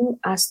blame them.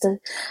 Ask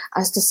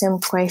the same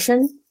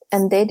question,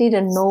 and they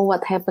didn't know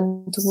what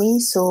happened to me,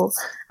 so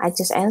I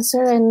just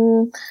answer,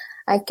 and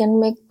I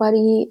can make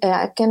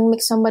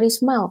somebody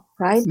smile,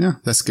 right? Yeah,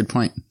 that's a good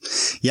point.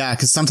 Yeah,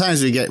 because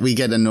sometimes we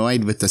get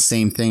annoyed with the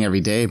same thing every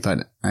day,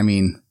 but I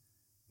mean,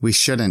 we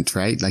shouldn't,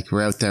 right? Like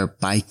we're out there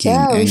biking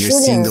and you're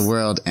seeing the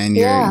world, and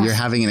you're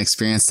having an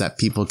experience that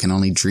people can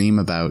only dream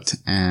about,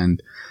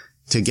 and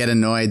to get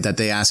annoyed that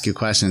they ask you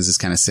questions is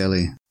kind of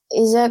silly.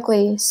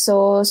 Exactly.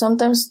 So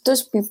sometimes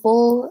those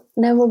people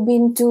never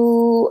been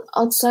to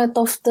outside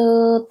of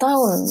the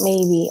town,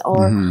 maybe,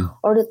 or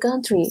the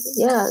country.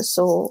 Yeah.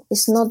 So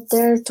it's not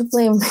there to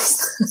blame.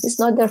 It's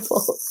not their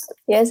fault.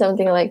 Yeah.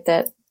 Something like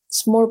that.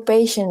 It's more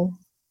patient.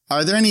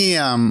 Are there any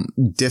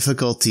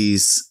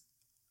difficulties?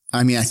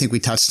 I mean, I think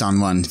we touched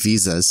on one,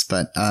 visas,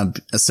 but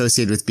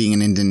associated with being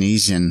an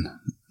Indonesian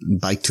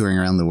bike touring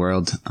around the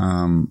world.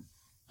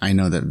 I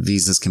know that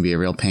visas can be a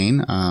real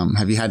pain.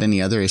 Have you had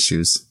any other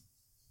issues?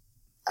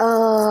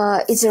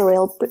 It's a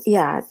real,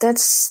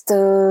 that's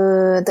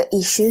the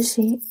issues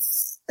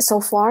so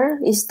far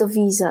is the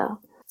visa.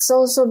 It's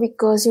also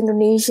because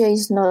Indonesia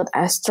is not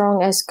as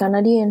strong as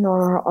Canadian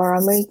or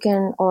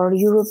American or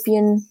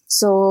European.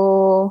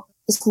 So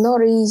it's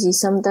not easy.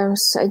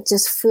 Sometimes I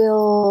just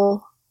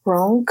feel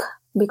wrong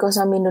because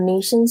I'm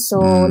Indonesian.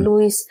 So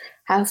Luis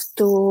have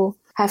to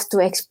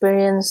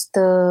experience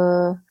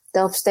the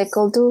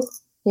obstacle too,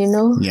 you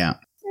know? Yeah.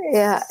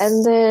 Yeah.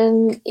 And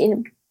then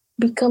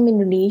become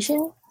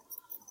Indonesian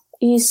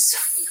is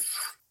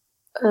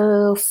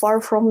far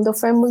from the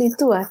family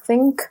too, I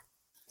think.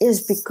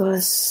 Yes,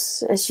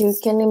 because as you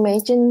can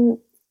imagine,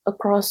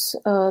 across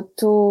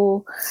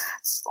to,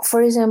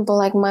 for example,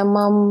 like my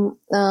mom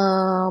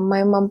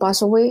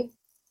passed away.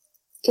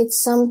 It's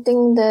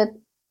something that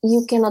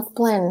you cannot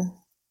plan.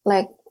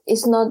 Like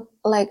it's not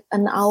like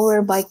an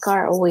hour by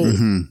car away,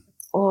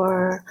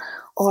 or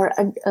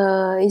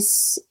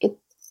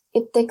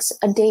it takes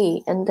a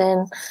day, and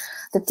then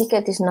the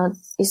ticket is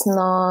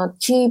not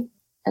cheap,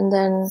 and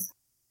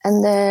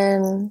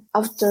then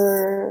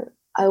after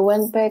I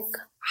went back,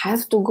 I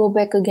have to go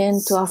back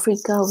again to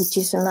Africa, which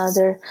is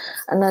another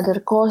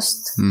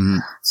cost.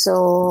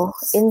 So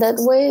in that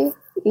way,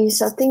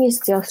 I think it's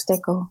the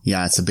obstacle.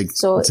 Yeah, it's a big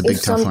So it's a big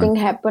if tough something one.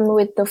 happened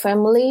with the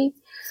family,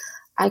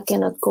 I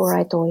cannot go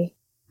right away.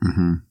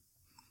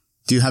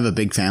 Do you have a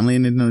big family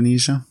in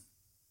Indonesia?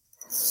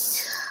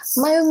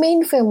 My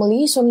main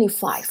family is only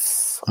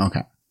 5.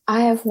 Okay.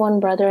 I have one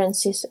brother and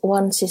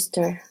one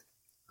sister.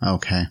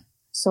 Okay.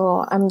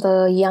 So I'm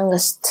the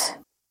youngest,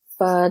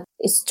 but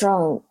it's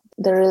strong.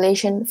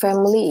 The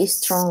family is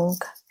strong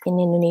in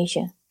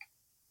Indonesia.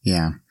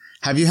 Yeah.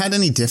 Have you had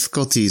any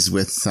difficulties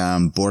with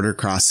border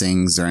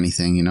crossings or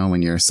anything,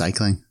 when you're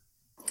cycling?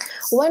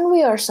 When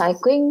we are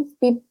cycling,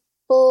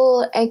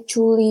 people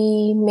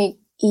actually make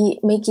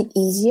it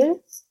easier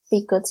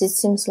because it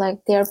seems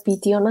like they are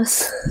pity on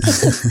us.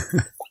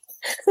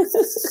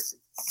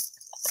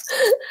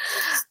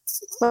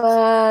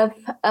 But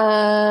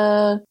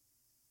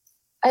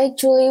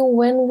actually,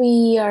 when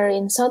we are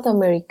in South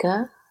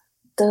America,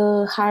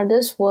 the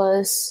hardest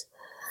was,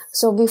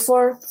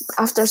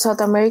 after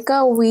South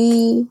America,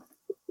 we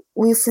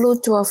flew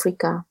to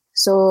Africa.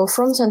 So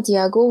from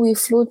Santiago, we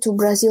flew to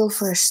Brazil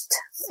first,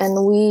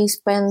 and we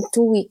spent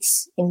 2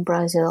 weeks in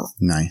Brazil.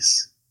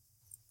 Nice.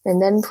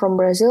 And then from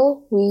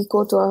Brazil, we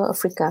go to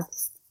Africa.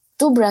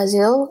 To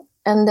Brazil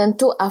and then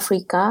to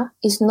Africa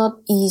is not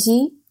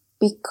easy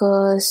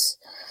because,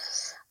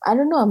 I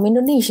don't know, I'm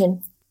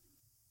Indonesian.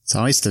 It's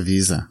always the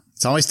visa.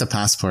 It's always the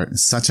passport.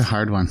 It's such a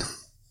hard one.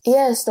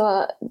 Yes,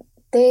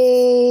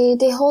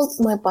 they hold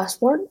my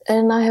passport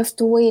and I have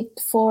to wait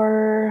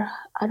for,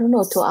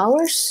 2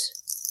 hours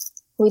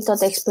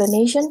without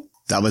explanation.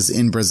 That was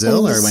in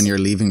Brazil or when you're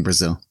leaving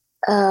Brazil?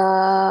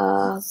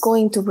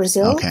 Going to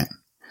Brazil. Okay.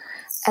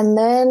 And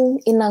then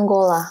in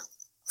Angola,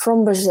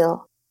 from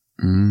Brazil.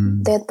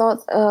 They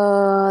thought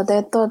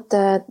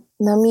that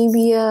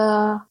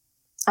Namibia,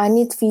 I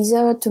need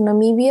visa to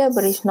Namibia,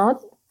 but it's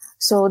not.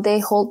 So they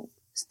hold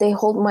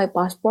my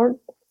passport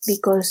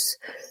because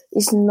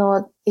it's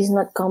not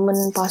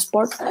common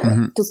passport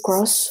to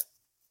cross.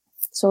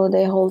 So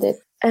they hold it.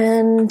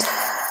 And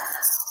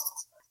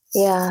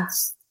yeah,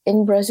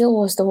 in Brazil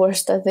was the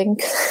worst, I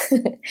think.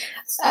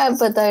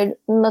 But I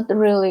not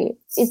really.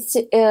 It's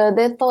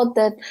they thought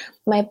that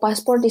my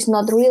passport is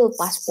not real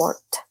passport.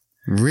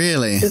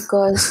 Really?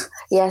 Because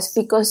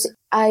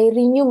I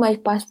renew my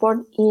passport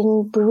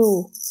in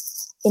Peru,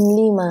 in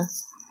Lima.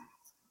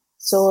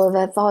 So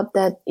they thought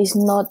that it's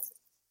not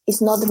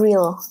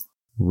real.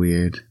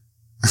 Weird.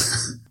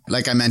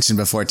 Like I mentioned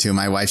before too,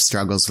 my wife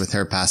struggles with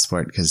her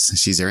passport because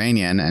she's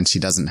Iranian and she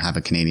doesn't have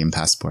a Canadian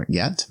passport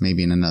yet,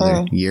 maybe in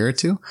another year or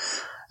two.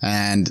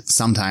 And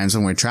sometimes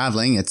when we're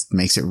traveling, it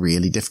makes it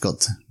really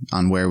difficult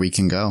on where we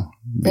can go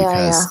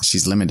because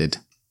she's limited.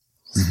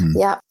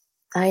 Yeah,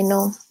 I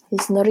know.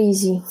 It's not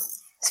easy.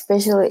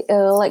 Especially,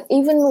 like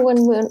even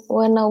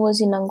when I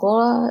was in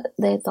Angola,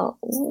 they thought,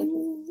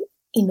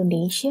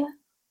 Indonesia?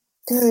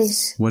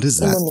 What is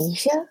that?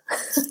 Indonesia?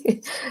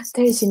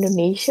 There is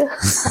Indonesia?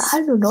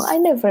 I don't know. I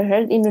never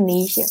heard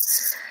Indonesia.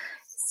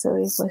 So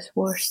it was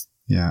worse.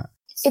 Yeah.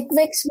 It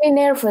makes me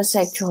nervous,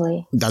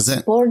 actually. Does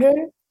it?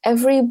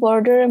 Every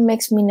border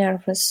makes me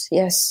nervous.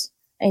 Yes,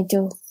 I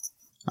do.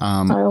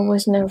 I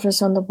was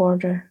nervous on the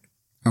border.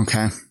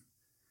 Okay.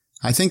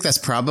 I think that's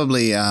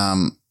probably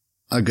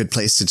a good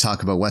place to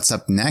talk about what's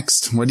up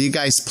next. What are you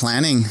guys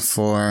planning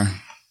for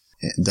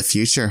the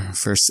future?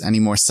 For any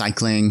more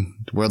cycling?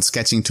 World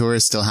Sketching Tour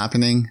is still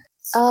happening?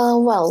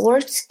 Well,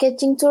 World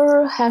Sketching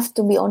Tour have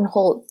to be on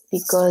hold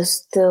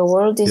because the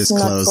world is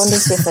not closed.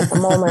 conducive at the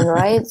moment,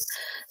 right?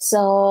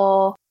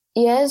 So,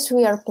 yes,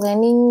 we are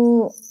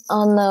planning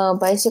on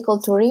bicycle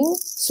touring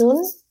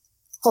soon.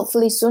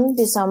 Hopefully soon,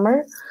 this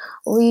summer.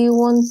 We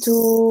want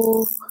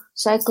to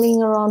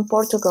cycling around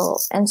Portugal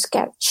and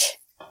sketch.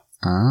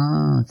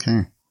 Ah,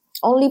 okay.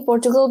 Only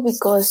Portugal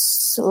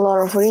because a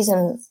lot of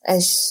reasons,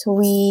 as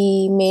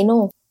we may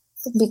know.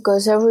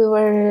 Because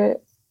everywhere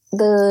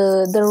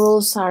the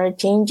rules are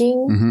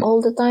changing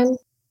all the time.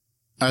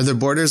 Are the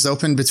borders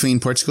open between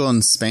Portugal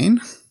and Spain?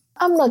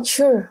 I'm not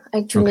sure,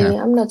 actually. Okay.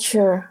 I'm not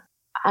sure.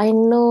 I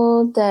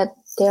know that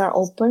they are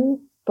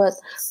open, but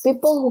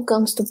people who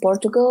comes to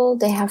Portugal,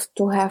 they have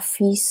to have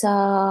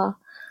visa,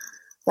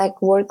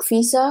 like work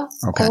visa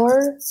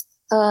or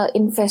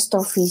investor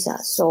visa.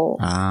 So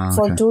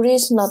for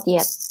tourists, not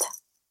yet.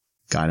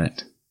 Got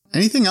it.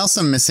 Anything else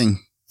I'm missing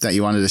that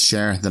you wanted to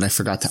share that I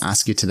forgot to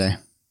ask you today?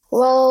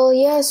 Well,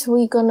 yes,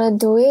 we're gonna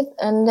do it.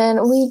 And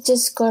then we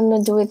just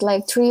gonna do it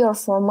like 3 or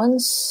 4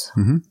 months.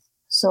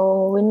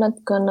 So we're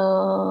not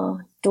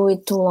gonna do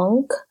it too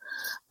long.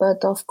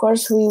 But of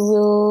course, we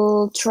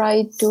will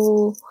try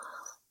to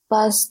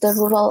past the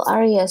rural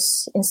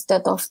areas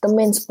instead of the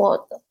main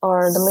spot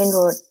or the main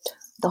road,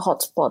 the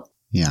hot spot.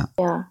 Yeah.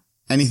 Yeah.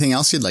 Anything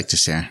else you'd like to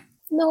share?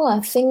 No,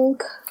 I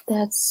think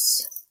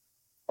that's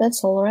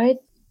all right.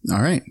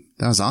 All right.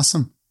 That was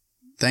awesome.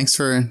 Thanks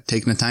for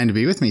taking the time to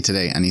be with me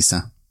today,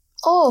 Anissa.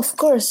 Oh, of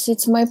course.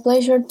 It's my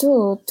pleasure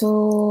too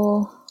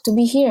to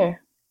be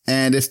here.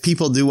 And if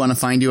people do want to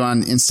find you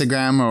on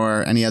Instagram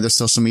or any other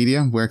social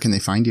media, where can they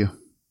find you?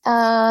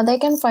 They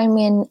can find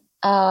me on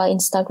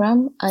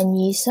Instagram.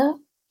 Anyisa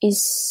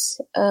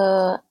is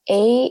ANYISA.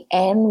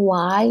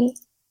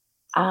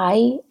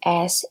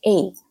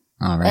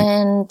 All right.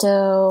 And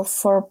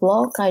for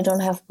blog, I don't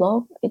have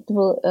blog.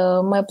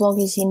 My blog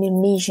is in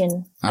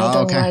Indonesian. I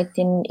don't write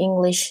in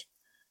English.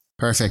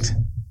 Perfect.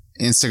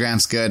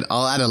 Instagram's good.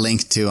 I'll add a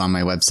link too on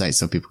my website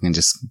so people can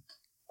just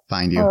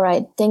find you. All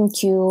right.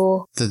 Thank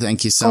you. So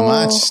thank you so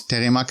much.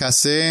 Terima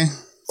kasih.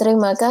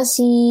 Terima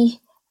kasih.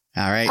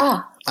 All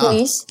right.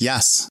 Please.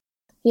 Yes.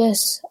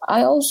 Yes.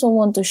 I also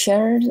want to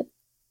share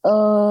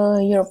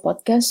your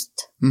podcast.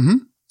 Mm-hmm.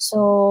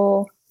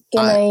 So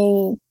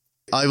can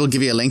I will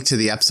give you a link to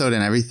the episode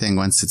and everything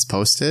once it's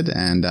posted,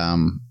 and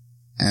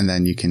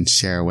then you can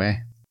share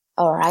away.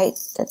 All right.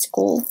 That's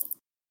cool.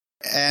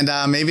 And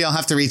maybe I'll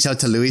have to reach out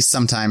to Luis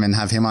sometime and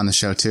have him on the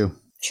show too.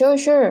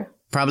 Sure.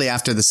 Probably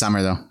after the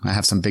summer though. I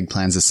have some big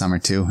plans this summer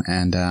too,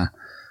 and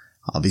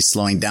I'll be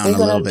slowing down a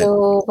little bit. You're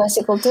gonna do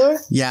bicycle tour?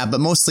 Yeah,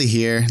 but mostly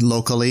here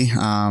locally.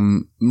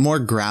 More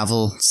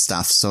gravel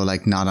stuff, so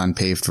like not on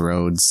paved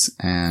roads.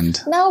 And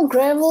now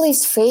gravel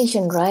is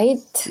fashion, right?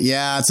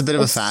 Yeah, it's a bit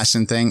of a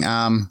fashion thing.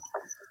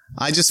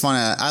 I just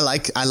I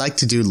like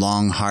to do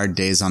long, hard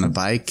days on a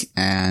bike.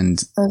 And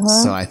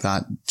so I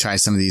thought try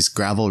some of these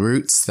gravel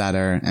routes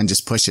and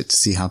just push it to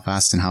see how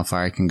fast and how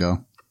far I can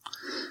go.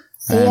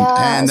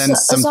 And then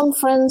some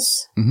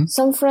friends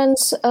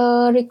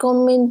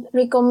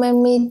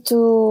recommend me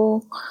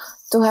to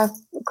have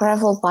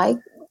gravel bike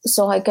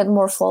so I get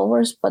more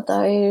followers, but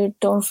I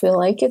don't feel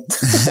like it.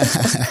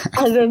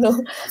 I don't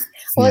know.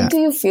 What do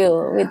you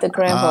feel with the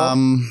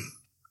gravel?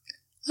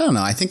 I don't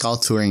know. I think all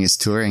touring is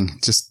touring.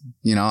 Just,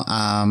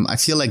 I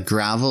feel like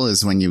gravel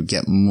is when you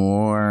get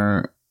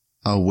more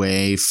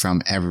away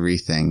from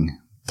everything,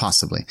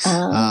 possibly.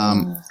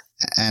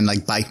 And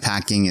like bike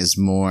packing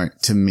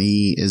to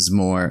me is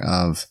more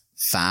of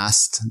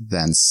fast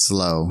than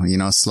slow.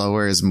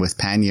 Slower is with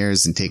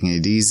panniers and taking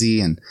it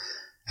easy, and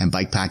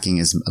bike packing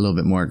is a little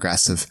bit more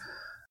aggressive.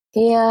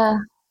 Yeah.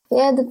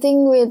 The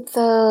thing with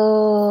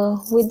the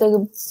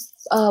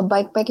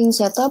bike packing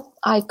setup,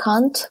 I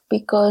can't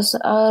because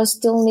I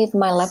still need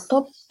my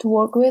laptop to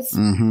work with.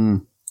 Mm-hmm.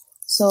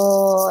 So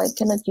I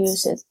cannot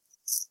use it,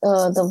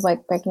 the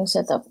bike packing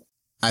setup.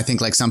 I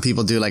think like some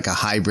people do like a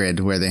hybrid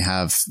where they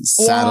have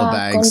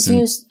saddlebags.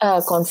 Confused.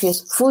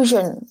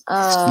 Fusion.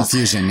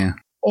 Fusion, yeah.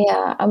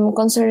 Yeah, I'm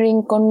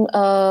considering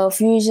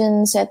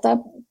fusion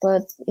setup,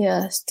 but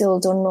still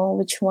don't know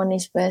which one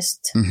is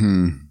best.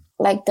 Mm-hmm.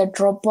 Like the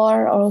drop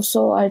bar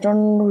also, I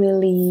don't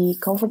really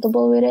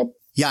comfortable with it.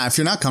 Yeah, if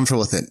you're not comfortable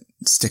with it,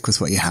 stick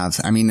with what you have.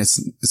 I mean,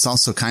 it's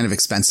also kind of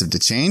expensive to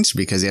change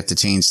because you have to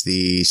change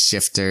the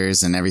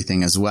shifters and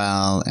everything as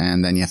well.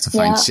 And then you have to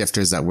find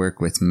shifters that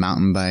work with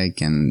mountain bike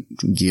and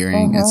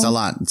gearing. It's a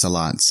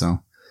lot.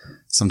 So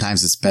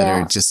sometimes it's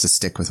better just to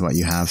stick with what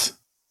you have.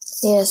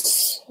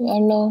 Yes, I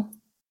know.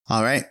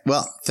 All right.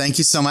 Well, thank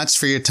you so much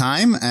for your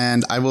time.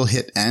 And I will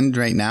hit end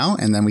right now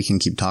and then we can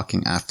keep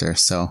talking after.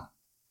 So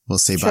we'll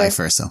say bye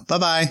first. So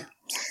bye-bye.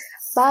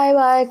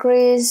 Bye-bye,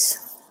 Chris.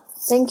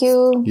 Thank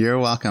you. You're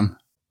welcome.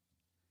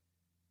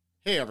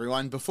 Hey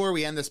everyone, before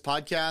we end this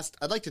podcast,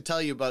 I'd like to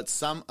tell you about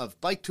some of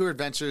Bike Tour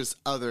Adventure's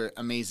other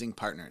amazing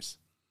partners.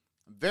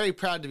 I'm very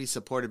proud to be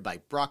supported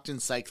by Brockton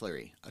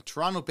Cyclery, a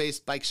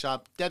Toronto-based bike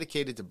shop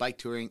dedicated to bike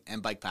touring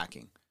and bike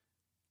packing.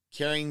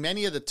 Carrying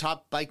many of the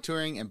top bike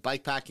touring and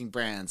bike packing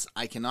brands,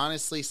 I can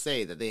honestly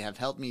say that they have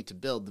helped me to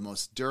build the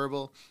most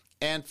durable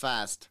and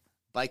fast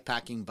bike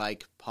packing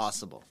bike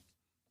possible.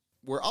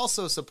 We're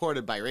also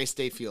supported by Race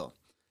Day Fuel.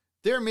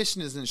 Their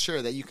mission is to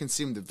ensure that you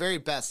consume the very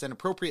best and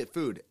appropriate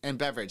food and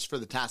beverage for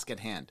the task at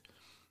hand.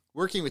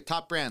 Working with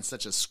top brands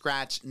such as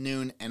Scratch,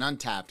 Noon, and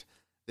Untapped,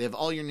 they have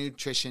all your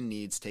nutrition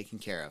needs taken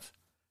care of.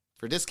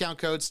 For discount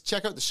codes,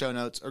 check out the show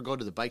notes or go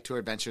to the Bike Tour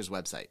Adventures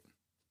website.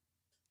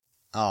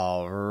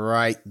 All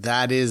right,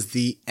 that is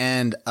the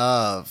end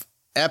of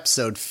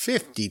episode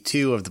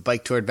 52 of the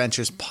Bike Tour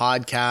Adventures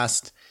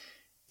podcast.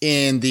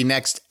 In the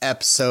next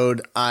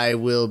episode, I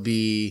will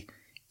be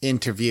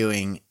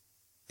interviewing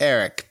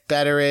Eric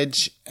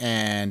Betteridge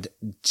and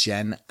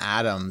Jen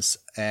Adams,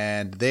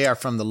 and they are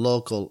from the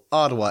local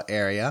Ottawa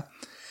area.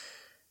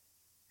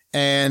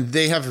 And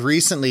they have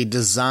recently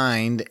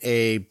designed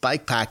a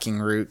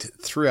bikepacking route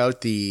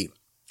throughout the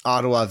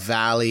Ottawa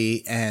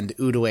Valley and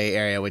Outaouais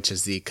area, which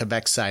is the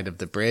Quebec side of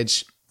the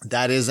bridge.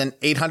 That is an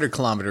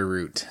 800-kilometer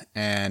route,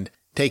 and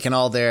taken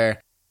all their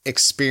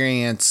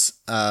experience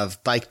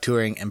of bike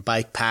touring and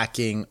bike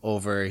packing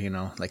over,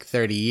 like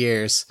 30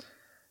 years,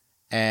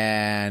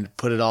 and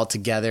put it all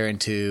together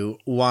into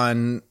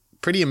one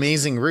pretty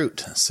amazing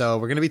route. So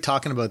we're going to be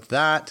talking about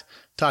that,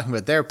 talking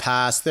about their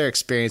past, their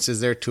experiences,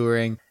 their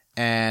touring.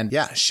 And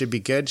yeah, should be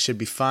good, should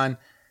be fun.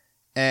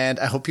 And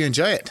I hope you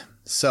enjoy it.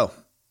 So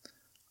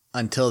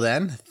until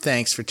then,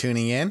 thanks for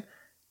tuning in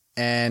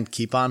and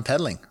keep on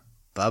pedaling.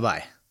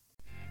 Bye-bye.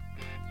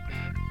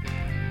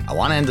 I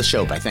want to end the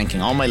show by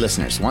thanking all my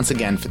listeners once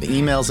again for the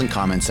emails and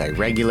comments I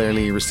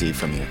regularly receive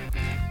from you.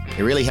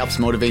 It really helps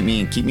motivate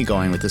me and keep me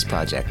going with this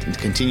project and to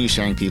continue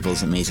sharing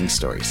people's amazing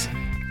stories.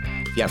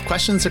 If you have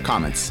questions or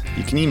comments,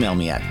 you can email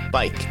me at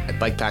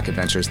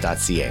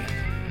bike@bikepackadventures.ca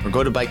or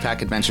go to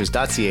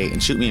bikepackadventures.ca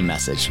and shoot me a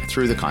message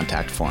through the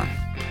contact form.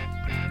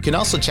 You can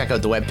also check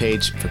out the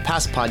webpage for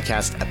past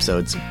podcast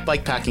episodes,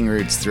 bikepacking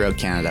routes throughout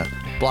Canada,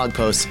 blog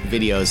posts,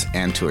 videos,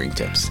 and touring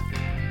tips.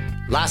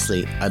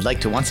 Lastly, I'd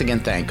like to once again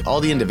thank all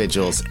the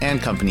individuals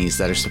and companies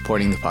that are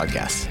supporting the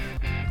podcast.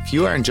 If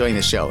you are enjoying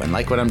the show and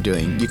like what I'm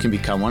doing, you can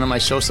become one of my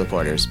show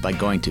supporters by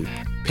going to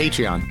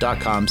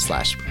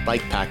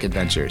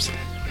patreon.com/bikepackadventures.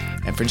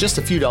 And for just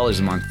a few dollars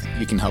a month,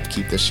 you can help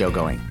keep this show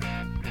going.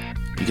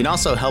 You can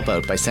also help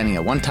out by sending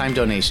a one-time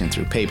donation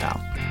through PayPal.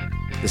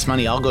 This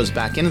money all goes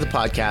back into the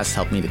podcast,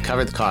 help me to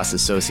cover the costs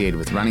associated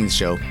with running the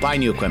show, buy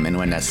new equipment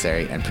when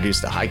necessary, and produce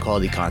the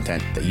high-quality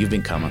content that you've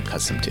become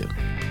accustomed to.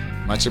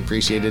 Much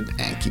appreciated,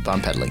 and keep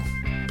on pedaling.